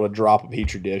just be able to drop a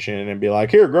petri dish in and be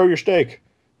like, here, grow your steak.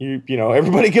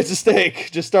 Everybody gets a steak.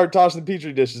 Just start tossing the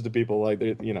petri dishes to people. Like,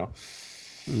 it's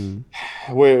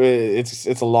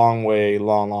a long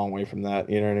way from that.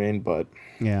 You know what I mean? But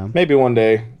yeah, maybe one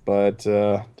day, but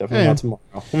definitely not tomorrow.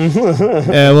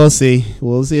 Yeah, we'll see.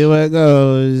 We'll see where it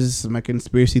goes. My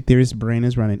conspiracy theorist brain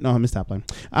is running. No, I'm gonna stop playing.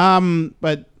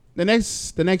 But the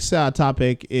next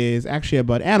topic is actually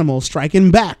about animals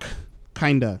striking back,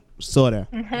 kinda, sorta.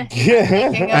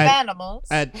 Speaking of animals,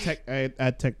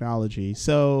 at technology.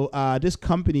 So this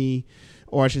company,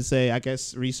 or I should say, I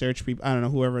guess research people, I don't know,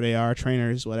 whoever they are,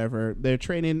 trainers, whatever, they're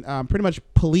training. Pretty much,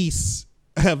 police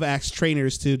have asked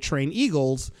trainers to train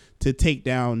eagles to take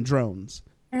down drones.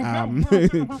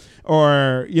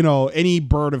 Or any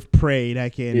bird of prey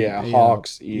that can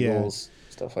hawks, eagles,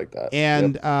 stuff like that.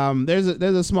 And there's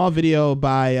a small video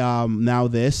by Now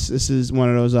This is one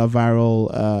of those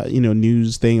viral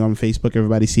news thing on Facebook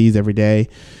everybody sees every day.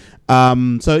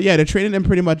 They're training them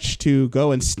pretty much to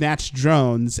go and snatch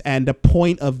drones, and the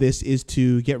point of this is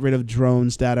to get rid of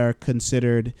drones that are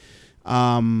considered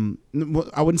I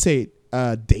wouldn't say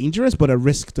dangerous, but a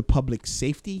risk to public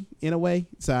safety in a way.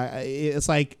 So it's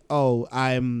like, oh,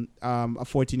 I'm a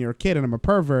 14-year-old kid and I'm a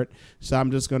pervert, so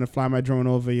I'm just going to fly my drone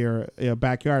over your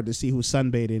backyard to see who's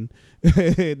sunbathing,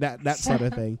 that sort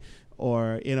of thing.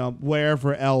 Or,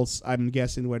 wherever else, I'm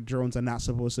guessing, where drones are not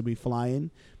supposed to be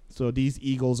flying. So these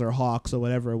eagles or hawks or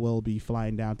whatever will be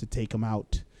flying down to take them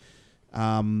out.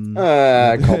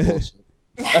 No,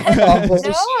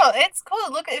 it's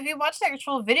cool. Look, if you watch the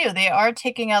actual video, they are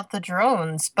taking out the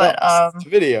drones. But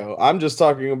video. I'm just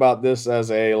talking about this as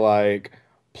a like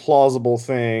plausible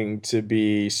thing to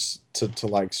be to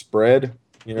like spread.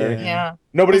 You know, yeah.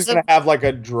 Nobody's gonna have like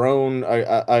a drone,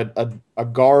 a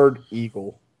guard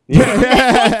eagle. You know what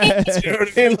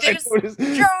I mean? Like,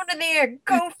 drone in the air,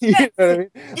 go. You know what I mean?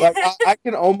 Like I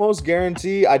can almost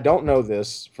guarantee. I don't know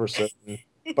this for certain,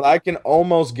 but I can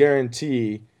almost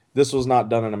guarantee this was not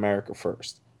done in America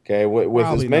first. Okay, with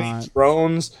as many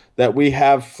drones that we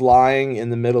have flying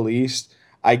in the Middle East,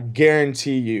 I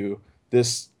guarantee you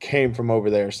this came from over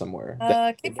there somewhere.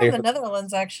 Came from the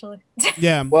Netherlands, actually.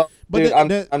 Yeah. Well, but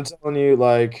dude, I'm telling you,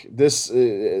 like this,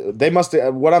 they must.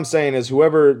 What I'm saying is,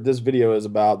 whoever this video is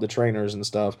about, the trainers and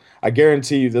stuff, I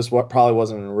guarantee you this probably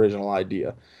wasn't an original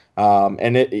idea.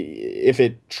 And if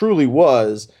it truly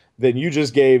was, then you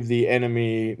just gave the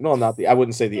enemy, I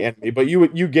wouldn't say the enemy, but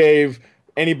you gave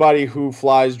anybody who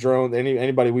flies drones,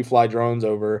 anybody we fly drones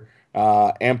over,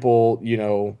 ample,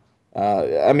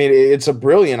 I mean, it's a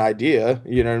brilliant idea.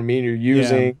 You know what I mean? You're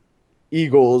using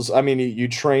eagles. I mean, you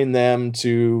train them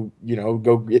to,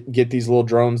 go get these little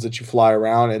drones that you fly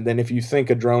around. And then if you think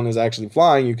a drone is actually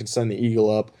flying, you can send the eagle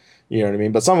up. You know what I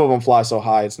mean? But some of them fly so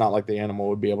high, it's not like the animal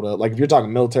would be able to, like if you're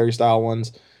talking military style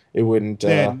ones, it wouldn't.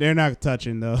 They're not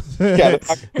touching though. Yeah,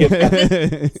 they're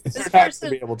not to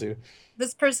be able to.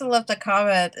 This person left a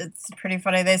comment. It's pretty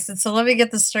funny. They said, "So let me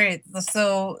get this straight.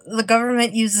 So the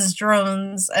government uses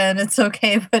drones, and it's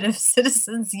okay, but if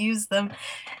citizens use them,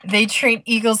 they train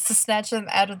eagles to snatch them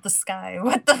out of the sky.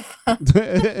 What the fuck?"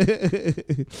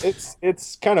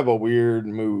 It's kind of a weird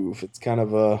move. It's kind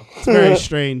of a very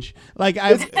strange. Like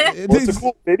it's a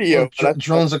cool video.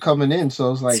 Drones are coming in,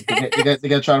 so it's like they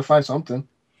got to try to find something.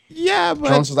 Yeah, but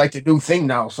drones is like the new thing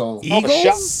now. So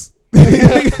eagles.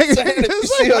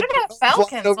 What about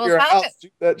falcons? Over house,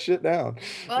 shoot that shit down.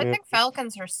 Well, I think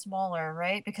falcons are smaller,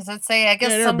 right? Because I'd say, I guess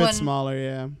they're someone a bit smaller.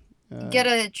 Yeah. Get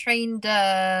a trained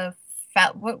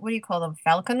what do you call them?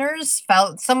 Falconers?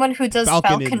 Someone who does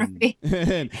falconry.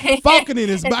 Falconing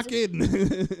is back in.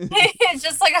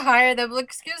 Just like hire them. Like,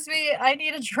 excuse me, I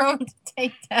need a drone to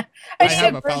take that. I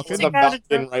have a falcon. There's a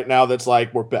falcon right now that's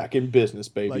like, we're back in business,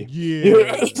 baby. Like,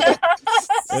 yeah.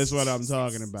 That's what I'm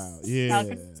talking about. Yeah.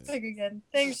 Again.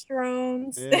 Thanks,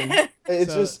 drones.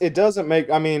 It doesn't make.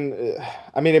 I mean,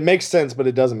 it makes sense, but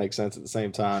it doesn't make sense at the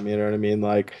same time. You know what I mean?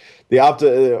 Like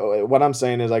what I'm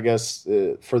saying is, I guess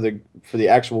for the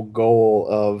actual goal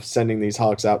of sending these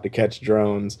hawks out to catch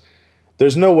drones,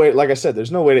 there's no way. Like I said,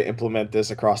 there's no way to implement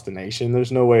this across the nation.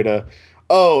 There's no way to.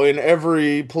 Oh, in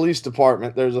every police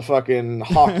department, there's a fucking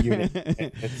hawk unit.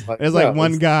 There's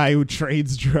one guy who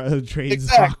trades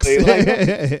exactly.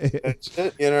 hawks.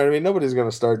 You know what I mean? Nobody's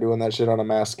gonna start doing that shit on a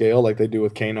mass scale like they do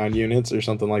with canine units or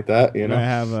something like that. You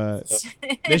know,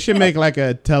 they should make like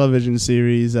a television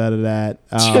series out of that.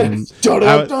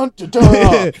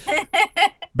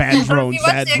 Bad drones,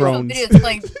 bad drones.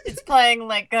 It's playing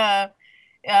like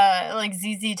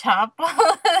ZZ Top. I'm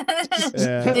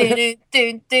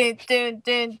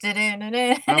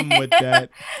with that.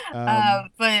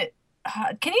 But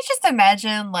can you just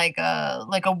imagine like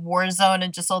a war zone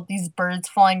and just all these birds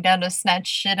flying down to snatch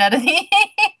shit out of the air?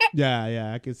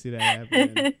 Yeah, I can see that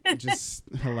happening. Just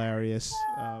hilarious.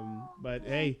 But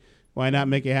hey, why not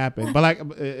make it happen? But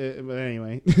but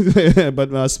anyway.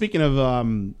 But speaking of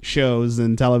shows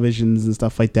and televisions and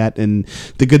stuff like that, and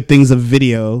the good things of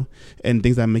video and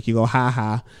things that make you go ha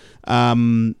ha.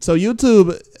 So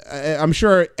YouTube, I'm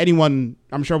sure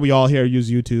we all here use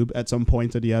YouTube at some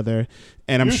point or the other,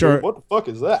 and I'm YouTube, sure. What the fuck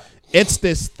is that? It's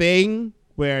this thing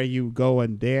where you go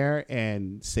in there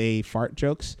and say fart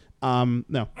jokes.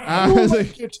 No.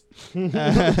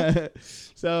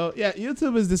 So yeah,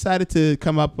 YouTube has decided to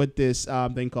come up with this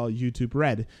thing called YouTube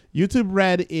Red. YouTube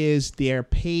Red is their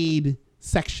paid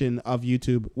section of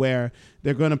YouTube where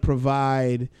they're going to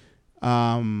provide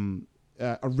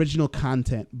original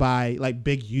content by like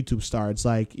big YouTube stars,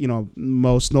 like,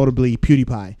 most notably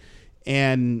PewDiePie.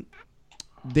 And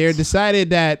they're decided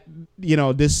that,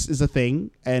 this is a thing,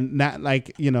 and not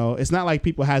like, it's not like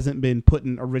people hasn't been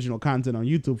putting original content on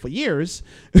YouTube for years,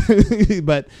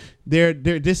 but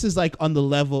this is like on the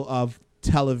level of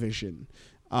television.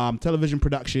 television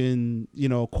production,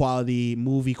 quality,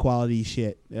 movie quality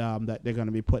shit that they're going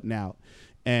to be putting out.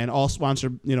 And all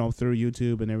sponsored, through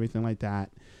YouTube and everything like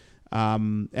that.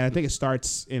 And I think it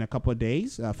starts in a couple of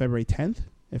days, February 10th,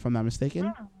 if I'm not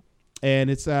mistaken. Oh. And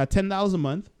it's $10 a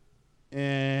month.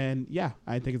 And yeah,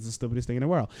 I think it's the stupidest thing in the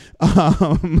world.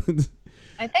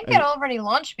 I think it already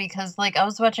launched because I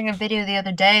was watching a video the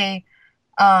other day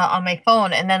on my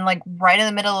phone, and then right in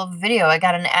the middle of the video, I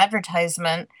got an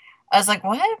advertisement. I was like,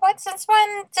 what? Since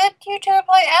when did YouTube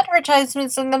play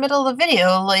advertisements in the middle of the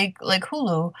video, like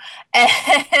Hulu?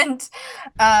 And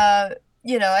I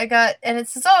got, and it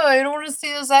says, oh, I don't want to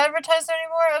see this advertisement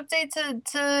anymore. Update to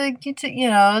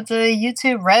YouTube, to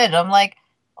YouTube Red. I'm like,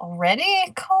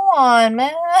 already? Come on,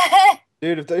 man.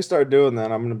 Dude, if they start doing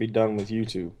that, I'm gonna be done with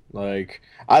YouTube.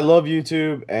 I love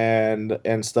YouTube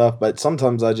and stuff, but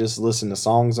sometimes I just listen to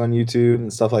songs on YouTube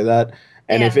and stuff like that.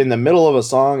 And if in the middle of a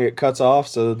song it cuts off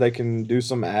so that they can do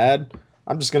some ad,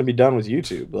 I'm just gonna be done with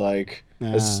YouTube.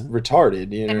 It's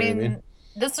retarded. You know what I mean?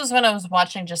 This was when I was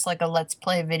watching just a Let's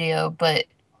Play video, but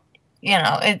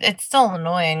it's still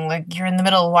annoying. You're in the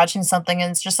middle of watching something and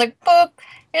it's just boop,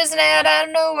 here's an ad out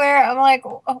of nowhere. I'm like,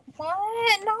 oh,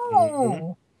 what? No.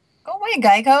 Mm-hmm. Go away,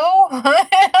 Geico.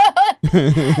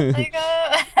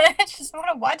 I just want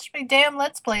to watch my damn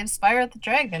Let's Play of Spyro the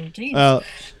Dragon. Jeez.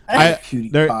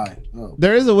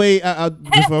 There is a way,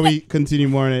 before we continue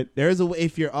more on it, there is a way,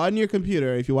 if you're on your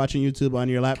computer, if you're watching YouTube on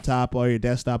your laptop or your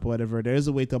desktop or whatever, there is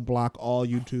a way to block all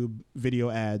YouTube video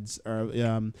ads. Or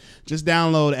just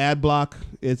download AdBlock.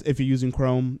 If you're using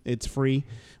Chrome, it's free.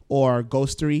 Or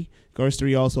Ghostery.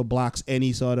 Ghostery also blocks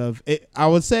any sort of... I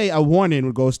would say a warning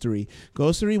with Ghostery.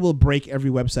 Ghostery will break every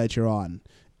website you're on.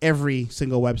 Every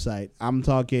single website. I'm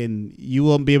talking, you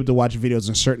won't be able to watch videos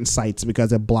on certain sites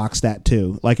because it blocks that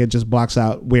too. It just blocks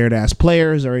out weird-ass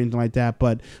players or anything like that.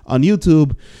 But on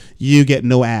YouTube, you get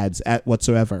no ads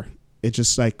whatsoever. It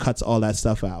just cuts all that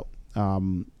stuff out.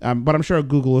 But I'm sure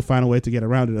Google will find a way to get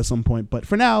around it at some point. But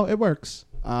for now, it works.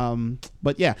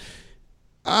 But yeah.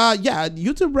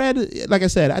 YouTube Red, like I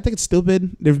said, I think it's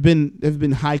stupid. They've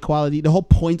been high quality. The whole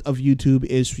point of YouTube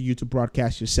is for you to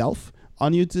broadcast yourself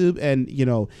on YouTube, and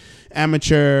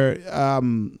amateur,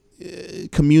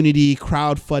 community,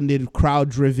 crowd-funded,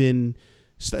 crowd-driven.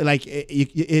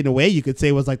 In a way, you could say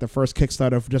it was the first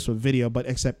Kickstarter just with video, but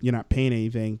except you're not paying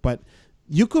anything. But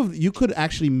you could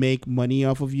actually make money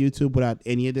off of YouTube without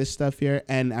any of this stuff here.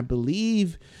 And I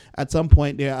believe at some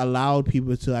point they allowed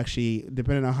people to actually,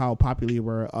 depending on how popular you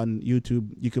were on YouTube,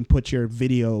 you can put your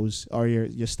videos or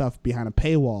your stuff behind a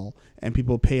paywall, and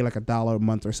people pay $1 a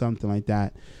month or something like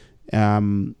that.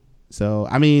 So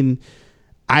I mean,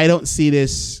 I don't see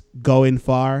this going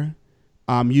far.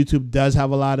 YouTube does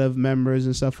have a lot of members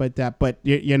and stuff like that, but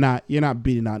you're not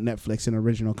beating out Netflix in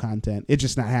original content. It's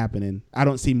just not happening. I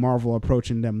don't see Marvel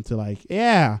approaching them to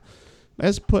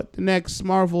let's put the next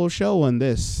Marvel show on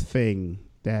this thing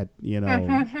that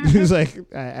it's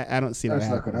I don't see that's that. That's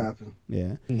not gonna happen.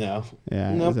 Yeah. No.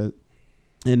 Yeah. Nope.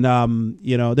 And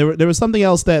there was something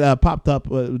else that popped up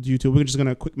with YouTube. We're just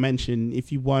gonna quick mention.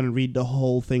 If you want to read the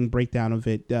whole thing, breakdown of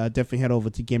it, definitely head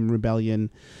over to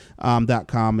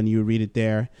GamingRebellion.com and you read it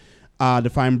there.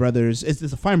 The Fine Brothers, it's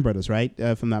the Fine Brothers, right?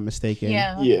 If I'm not mistaken.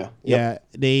 Yeah. Yep. Yeah.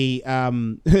 They I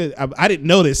didn't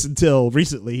know this until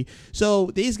recently.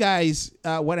 So these guys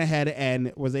went ahead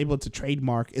and was able to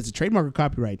trademark. It's a trademark or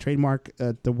copyright. Trademark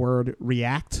the word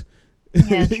React.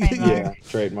 Yeah, trademark. Yeah,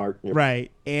 trademark. Yep.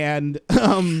 Right. And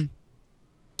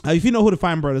if you know who the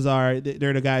Fine Brothers are,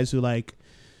 they're the guys who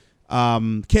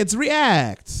kids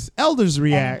react, elders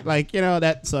react,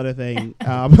 that sort of thing.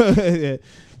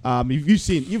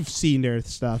 You've seen their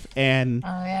stuff, and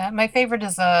oh yeah, my favorite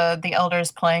is the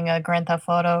elders playing Grand Theft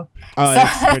Auto. Oh,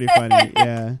 that's pretty funny.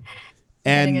 Yeah,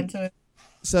 getting into it.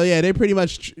 So yeah, they pretty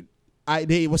much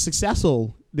they were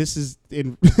successful. This is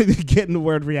in getting the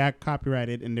word React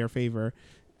copyrighted in their favor,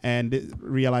 and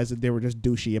realized that they were just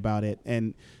douchey about it.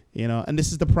 And and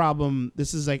this is the problem.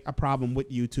 This is a problem with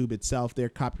YouTube itself. Their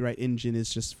copyright engine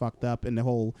is just fucked up, and the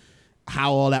whole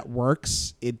how all that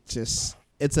works. It's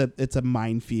a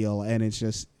minefield, and it's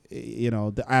just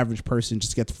the average person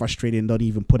just gets frustrated and don't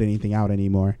even put anything out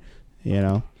anymore.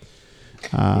 Yep.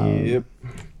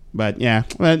 But yeah,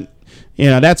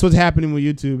 that's what's happening with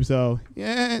YouTube. So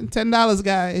yeah, $10,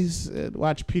 guys.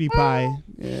 Watch PewDiePie.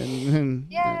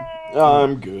 Yay.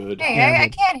 I'm good. Hey, I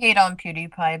can't hate on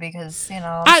PewDiePie because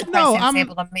I'm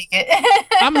able to make it.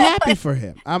 I'm happy for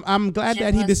him. I'm glad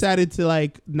that he decided to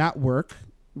not work,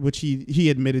 which he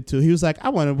admitted to. He was like, I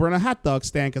want to run a hot dog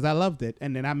stand because I loved it,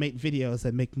 and then I make videos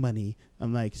that make money.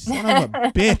 I'm like, son of a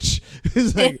bitch.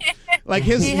 It's Like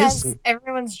He his has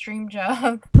everyone's dream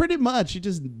job. pretty much, he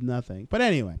just nothing. But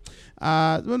anyway,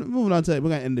 moving on to, we're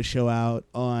gonna end the show out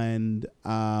on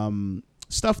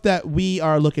stuff that we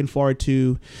are looking forward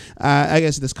to. I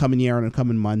guess this coming year and the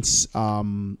coming months.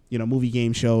 Movie,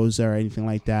 game shows, or anything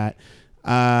like that.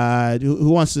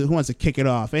 Who wants to kick it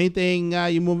off? Anything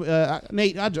you move?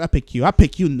 Nate, I pick you. I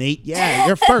pick you, Nate. Yeah,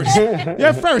 you're first.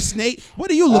 You're first, Nate. What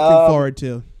are you looking forward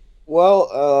to?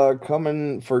 Well,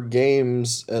 coming for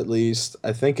games, at least,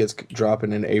 I think it's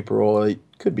dropping in April. It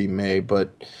could be May, but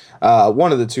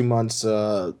one of the 2 months,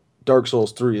 Dark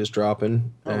Souls 3 is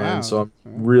dropping. So I'm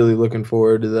really looking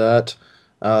forward to that.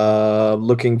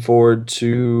 Looking forward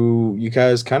to, you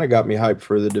guys kind of got me hyped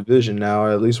for The Division now.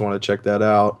 I at least want to check that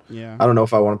out. Yeah. I don't know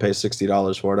if I want to pay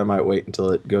 $60 for it. I might wait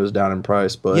until it goes down in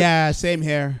price, but yeah, same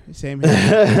here.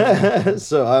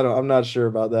 So I'm not sure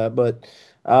about that, but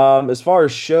as far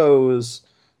as shows,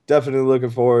 definitely looking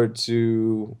forward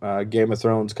to Game of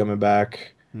Thrones coming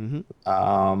back.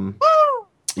 Mm-hmm.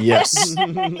 Yes, yes, I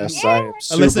am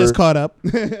Alyssa's caught up.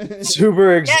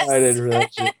 super excited for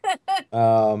that shit.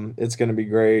 It's gonna be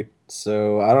great.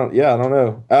 So I don't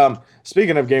know.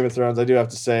 Speaking of Game of Thrones, I do have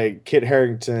to say Kit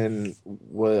Harington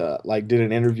did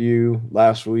an interview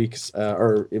last week,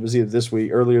 or it was either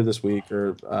earlier this week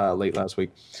or late last week.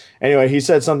 Anyway, he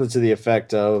said something to the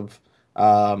effect of,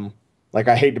 I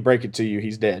hate to break it to you,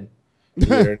 he's dead.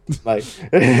 Like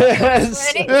spoilers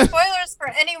for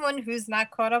anyone who's not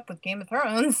caught up with Game of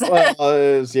Thrones.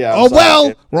 Wrong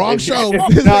show.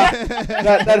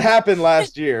 That happened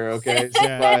last year. Okay, so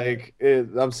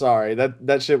I'm sorry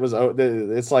that shit was.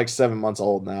 It's like 7 months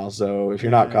old now. So if you're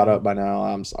not caught up by now,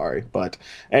 I'm sorry. But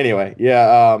anyway,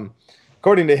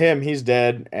 according to him, he's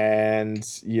dead, and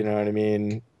you know what I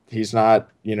mean. He's not.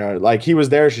 He was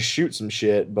there to shoot some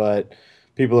shit, but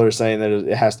people are saying that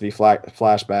it has to be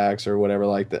flashbacks or whatever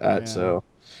like that. Yeah. So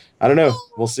I don't know.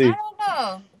 We'll see. I don't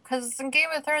know. Because in Game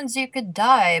of Thrones, you could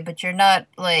die, but you're not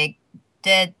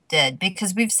dead.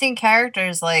 Because we've seen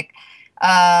characters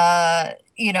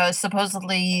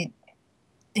supposedly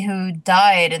who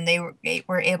died and they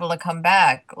were able to come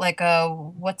back.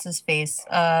 What's his face?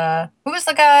 Who was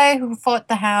the guy who fought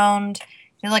the Hound?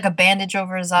 He had a bandage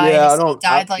over his eyes. Yeah, he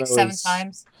died 7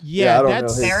 times. Yeah,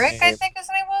 that's Beric, I think his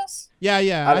name was.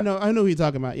 Yeah, I know who you're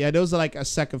talking about. Yeah, those are a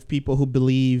sect of people who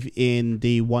believe in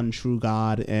the one true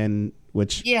God, and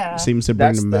which seems to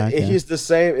bring them back. He's the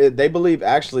same. They believe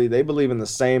in the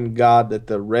same God that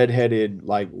the redheaded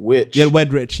witch. Yeah,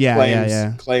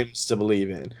 Wedrich. Claims to believe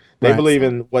in. They believe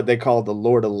in what they call the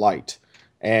Lord of Light.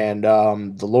 And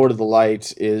the Lord of the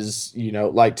Light is,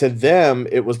 to them,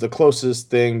 it was the closest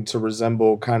thing to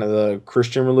resemble kind of the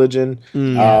Christian religion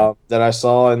that I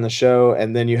saw in the show.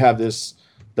 And then you have the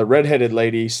redheaded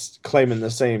lady claiming the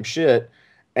same shit,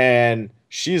 and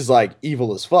she's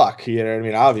evil as fuck. You know what I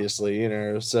mean? Obviously,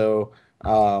 So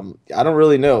I don't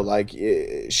really know.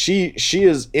 She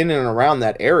is in and around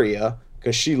that area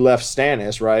because she left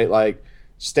Stannis, right?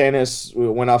 Stannis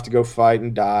went off to go fight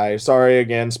and die. Sorry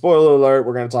again, spoiler alert.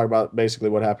 We're going to talk about basically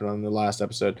what happened on the last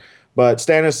episode. But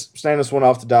Stannis went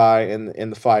off to die in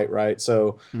the fight, right?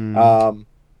 So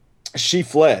she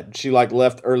fled. She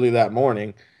left early that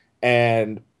morning,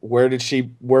 and where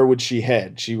would she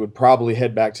head? She would probably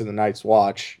head back to the Night's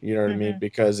Watch. You know what I mean?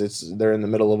 Because they're in the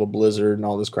middle of a blizzard and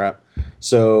all this crap.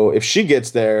 So if she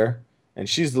gets there and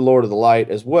she's the Lord of the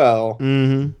Light as well.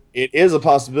 Mm-hmm. It is a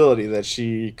possibility that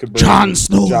she could bring Jon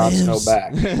Snow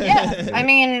back. Yeah, I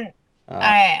mean,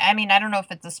 I don't know if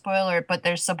it's a spoiler, but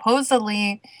there's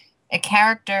supposedly a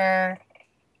character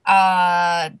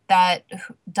that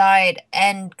died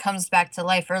and comes back to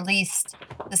life, or at least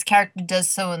this character does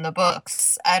so in the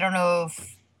books. I don't know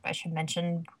if I should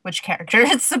mention which character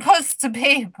it's supposed to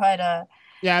be, but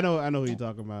yeah, I know who you're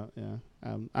talking about. Yeah.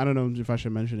 I don't know if I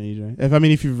should mention it,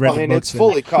 EJ. If you've read the books. It's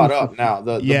fully caught up now.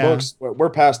 The books,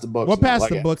 we're past the books. We're past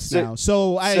the books now.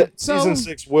 So season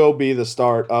 6 will be the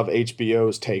start of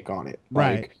HBO's take on it.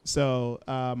 Right. So,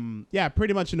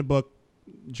 pretty much in the book,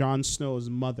 Jon Snow's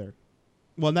mother,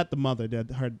 well, not the mother,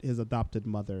 his adopted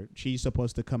mother, she's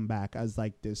supposed to come back as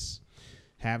this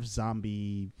half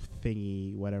zombie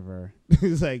thingy, whatever.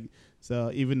 It's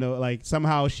so even though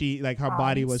somehow she her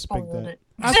body was picked up.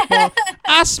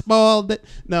 I spoiled it.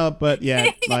 No, but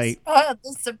yeah, spoiled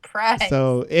the surprise.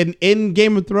 So in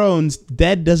Game of Thrones,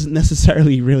 dead doesn't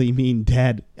necessarily really mean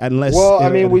dead unless.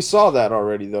 Well, we saw that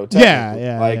already though.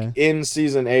 Yeah. In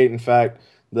season 8, in fact,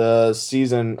 the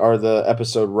season or the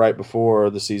episode right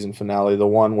before the season finale, the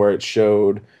one where it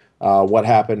showed what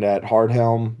happened at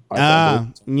Hardhelm.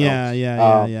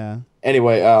 Yeah.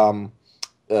 Anyway,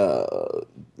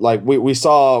 like we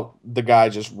saw the guy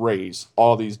just raise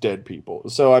all these dead people.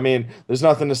 So I mean, there's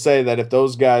nothing to say that if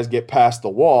those guys get past the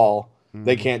wall,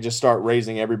 they can't just start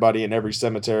raising everybody in every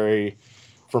cemetery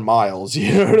for miles.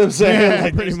 You know what I'm saying? Yeah,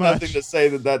 like, pretty there's much. nothing to say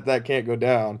that can't go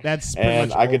down. That's pretty and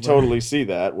much I could over. totally see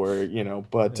that where, you know,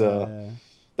 but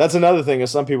that's another thing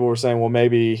is some people were saying, well,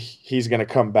 maybe he's going to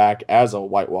come back as a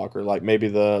White Walker. Like maybe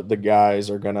the guys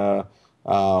are going to,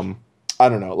 I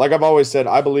don't know. Like I've always said,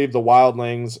 I believe the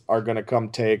wildlings are going to come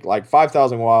take, like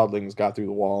 5,000 wildlings got through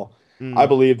the wall. I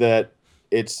believe that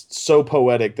it's so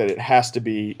poetic that it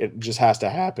just has to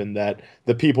happen, that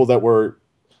the people that were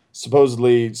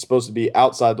supposedly supposed to be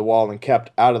outside the wall and kept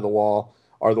out of the wall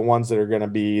are the ones that are going to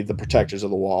be the protectors of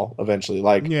the wall eventually.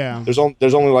 Like there's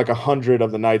only like 100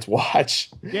 of the Night's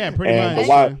Watch. Yeah, pretty and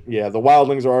much. The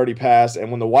wildlings are already passed,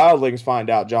 and when the wildlings find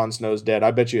out Jon Snow's dead,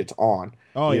 I bet you it's on.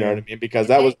 Oh, you know what I mean? Because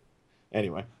that was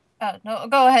anyway. Oh no,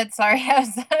 go ahead. Sorry, I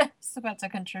was just about to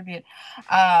contribute.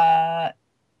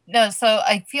 No, so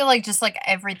I feel like just like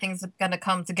everything's gonna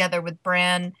come together with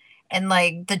Bran and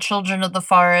like the Children of the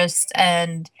Forest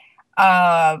and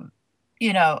Daenerys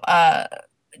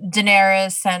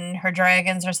and her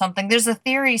dragons or something. There's a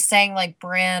theory saying like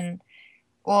Bran,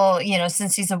 well, you know,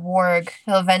 since he's a warg,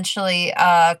 he'll eventually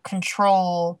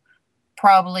control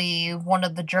probably one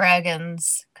of the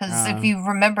dragons. Because if you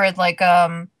remember, like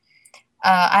I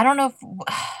don't know if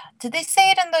did they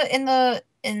say it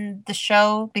in the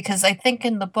show? Because I think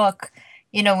in the book,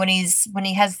 you know, when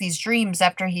he has these dreams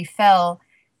after he fell,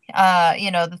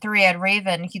 the three-eyed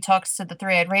raven, he talks to the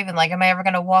three-eyed raven like, am I ever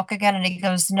going to walk again? And he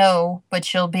goes, no,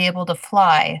 but you'll be able to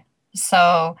fly.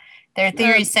 So their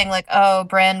theory is saying like, oh,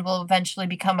 Bran will eventually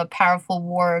become a powerful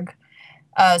warg,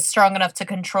 strong enough to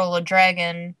control a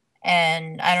dragon.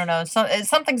 And I don't know,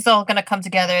 something's all going to come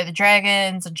together. The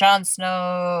dragons, and Jon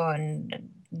Snow,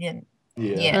 and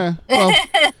yeah.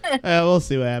 We'll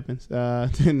see what happens. So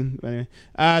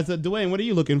Dwayne, what are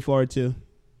you looking forward to?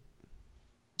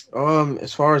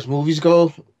 As far as movies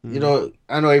go, you know,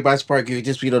 I know everybody's probably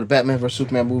just the Batman vs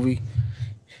Superman movie.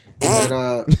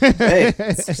 But hey,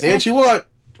 say what you want.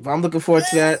 I'm looking forward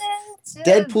to that.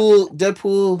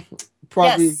 Deadpool,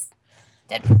 probably. Yes.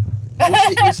 Deadpool.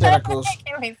 We'll see how that goes. I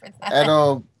can't wait for that.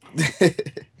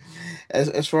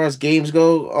 And as far as games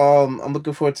go, I'm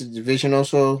looking forward to Division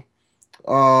also.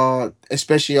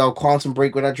 Especially Quantum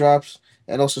Break when that drops,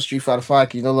 and also Street Fighter 5.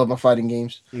 Cause you know, I love my fighting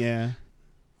games. Yeah.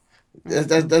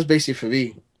 That's basically for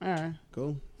me. All right,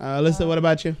 cool. Alyssa, what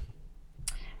about you?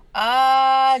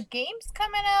 Games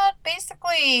coming out.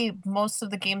 Basically, most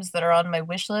of the games that are on my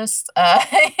wish list.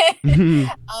 I'm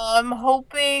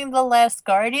hoping The Last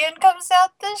Guardian comes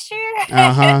out this year.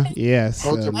 Yes.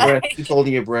 Hold your breath. Keep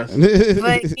holding your breath.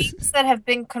 But games that have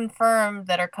been confirmed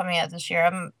that are coming out this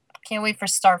year. Can't wait for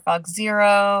Star Fox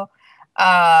Zero.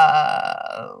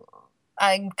 I'm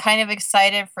kind of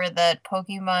excited for that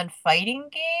Pokemon fighting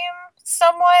game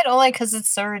somewhat, only because it's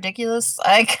so ridiculous.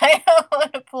 I kind of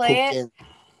want to play it.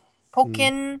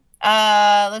 Pokken.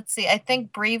 Let's see. I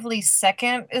think Bravely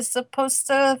Second is supposed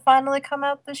to finally come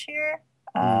out this year.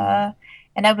 And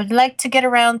I would like to get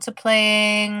around to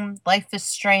playing Life is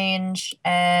Strange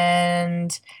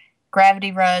and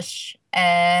Gravity Rush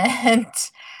and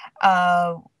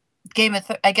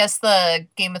I guess the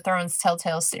Game of Thrones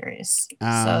Telltale series.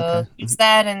 It's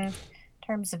that in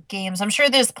terms of games. I'm sure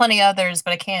there's plenty others,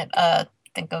 but I can't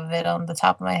think of it on the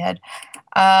top of my head.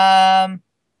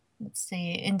 Let's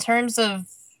see. In terms of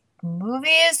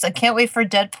movies, I can't wait for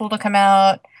Deadpool to come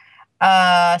out.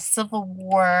 Civil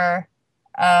War.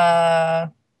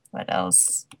 What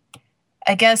else?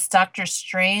 I guess Doctor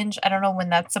Strange. I don't know when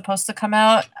that's supposed to come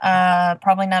out.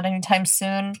 Probably not anytime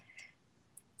soon.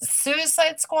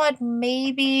 Suicide Squad,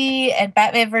 maybe, and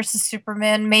Batman versus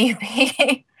Superman,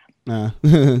 maybe. And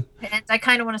I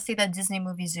kind of want to see that Disney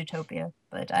movie Zootopia,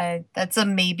 but that's a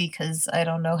maybe because I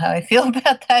don't know how I feel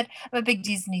about that. I'm a big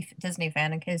Disney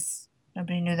fan, in case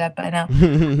nobody knew that by now.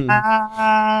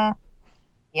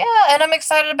 Yeah, and I'm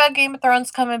excited about Game of Thrones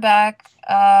coming back.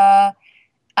 I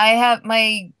have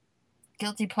my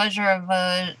guilty pleasure of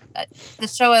the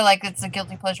show I like. It's a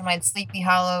guilty pleasure of mine. Sleepy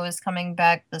Hollow is coming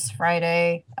back this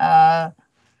Friday.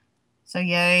 So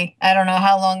yay! I don't know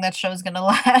how long that show's gonna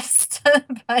last,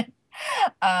 but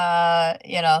I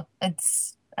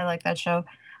like that show.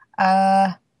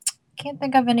 Can't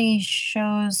think of any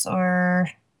shows or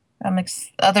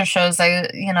other shows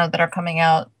that are coming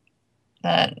out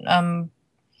that I'm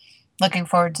looking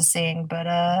forward to seeing. But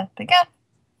yeah,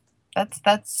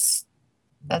 that's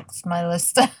my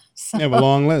list. So. You have a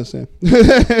long list. Yeah.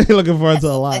 Looking forward to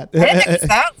a lot.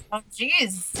 Oh,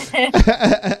 jeez.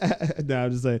 No,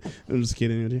 I'm just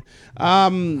kidding with you.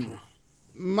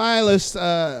 my list.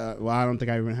 Well, I don't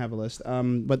think I even have a list.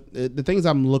 But the things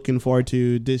I'm looking forward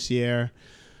to this year.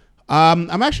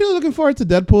 I'm actually looking forward to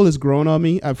Deadpool. Has grown on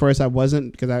me. At first, I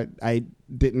wasn't because I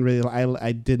didn't really.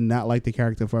 I did not like the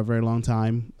character for a very long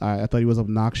time. I thought he was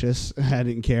obnoxious. I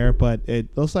didn't care, but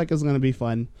it looks like it's gonna be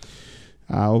fun.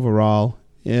 Overall,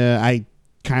 yeah, I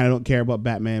kind of don't care about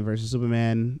Batman versus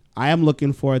Superman. I am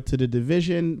looking forward to The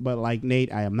Division, but like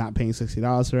Nate, I am not paying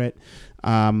 $60 for it.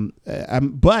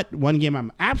 But one game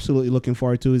I'm absolutely looking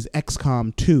forward to is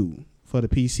XCOM 2 for the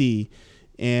PC.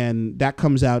 And that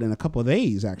comes out in a couple of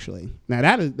days, actually. Now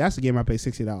that's the game I pay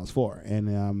 $60 for,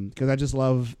 and because I just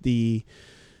love the,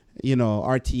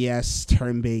 RTS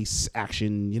turn-based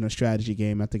action, strategy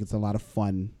game. I think it's a lot of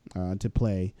fun to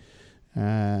play.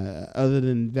 Other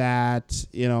than that,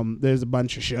 there's a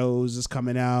bunch of shows that's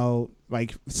coming out,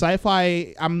 like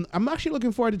sci-fi. I'm actually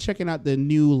looking forward to checking out the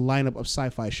new lineup of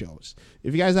sci-fi shows.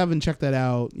 If you guys haven't checked that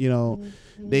out,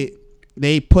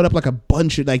 they put up like a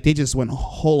bunch of, like, they just went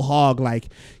whole hog, like,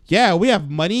 yeah, we have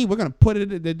money, we're gonna put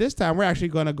it this time, we're actually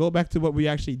gonna go back to what we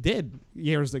actually did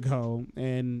years ago,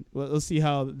 and we'll see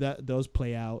how those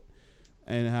play out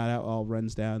and how that all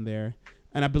runs down there.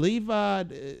 And I believe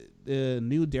the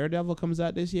new Daredevil comes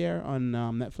out this year on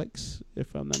Netflix,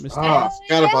 if I'm not mistaken. Oh, I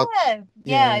forgot about that.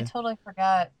 Yeah, I totally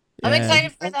forgot. I'm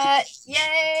excited for that.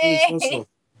 Yay!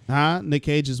 Huh? Nick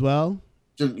Cage as well?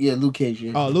 Yeah, Luke Cage.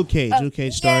 Yeah. Oh, Luke Cage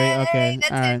story. Yay, Okay,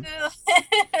 all right.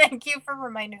 Thank you for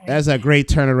reminding me. That's a great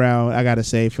turnaround, I gotta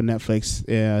say, for Netflix.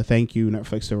 Yeah, thank you,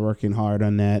 Netflix, for working hard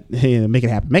on that. Make it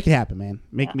happen. Make it happen, man.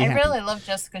 Make me happy. I really love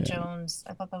Jessica Jones.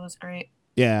 I thought that was great.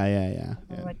 Yeah. I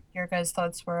don't know what your guys'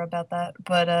 thoughts were about that,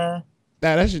 but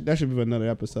that should be another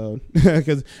episode,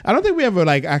 because I don't think we ever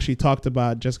actually talked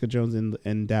about Jessica Jones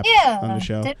in depth on the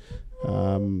show.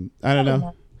 I don't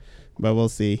know. But we'll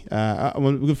see. We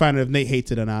can find out if Nate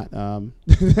hates it or not. I've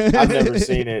never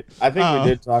seen it. I think we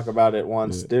did talk about it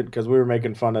once, because we were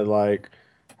making fun of the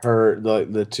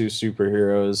two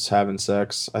superheroes having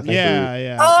sex. I think.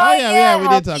 Yeah. Oh yeah, we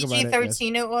did talk about it.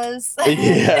 PG-13 it was.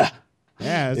 Yeah.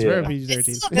 Yeah, it's very PG-13.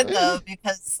 It's still good though,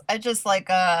 because I just like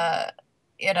the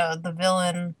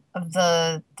villain of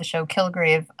the show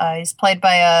Kilgrave. He's played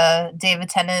by David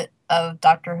Tennant of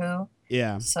Doctor Who.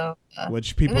 Yeah. So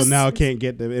which people now can't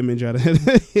get the image out of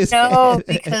his head.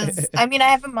 Because I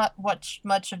haven't watched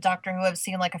much of Doctor Who. I've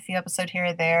seen like a few episodes here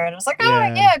or there, and I was like, oh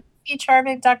yeah,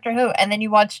 charming Doctor Who. And then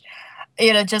you watch,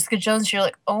 Jessica Jones, you're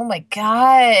like, oh my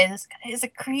god, this guy is a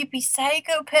creepy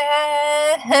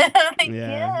psychopath.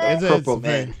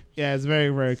 It's very,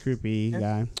 very creepy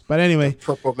guy. But anyway,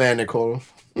 Purple Man, they call him.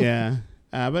 Yeah.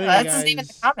 But anyway, that's his name in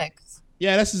the comics.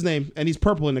 Yeah, that's his name, and he's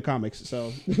purple in the comics.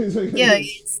 So yeah,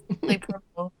 he's really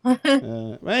purple. But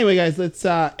anyway, guys, let's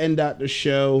end out the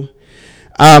show.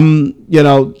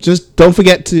 Just don't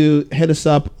forget to hit us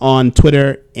up on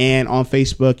Twitter and on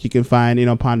Facebook. You can find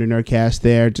Ponder Nerdcast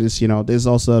there. Just there's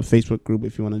also a Facebook group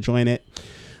if you want to join it.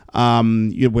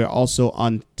 We're also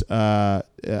on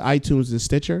iTunes and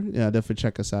Stitcher. Definitely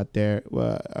check us out there.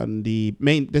 On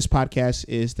this podcast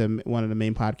is one of the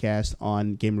main podcasts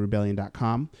on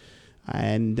GameRebellion.com.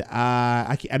 And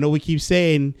I know we keep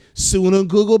saying soon on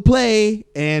Google Play,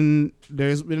 and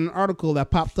there's been an article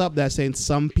that popped up that's saying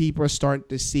some people are starting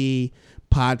to see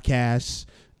podcasts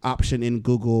option in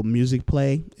Google Music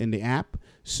Play in the app.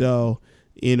 So,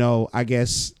 I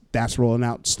guess that's rolling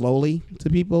out slowly to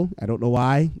people. I don't know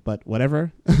why, but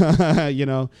whatever,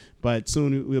 but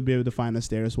soon we'll be able to find us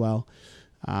there as well.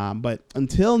 But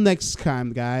until next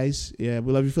time, guys, we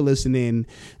love you for listening.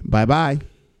 Bye-bye.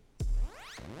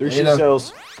 Three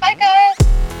shells. Bye, guys.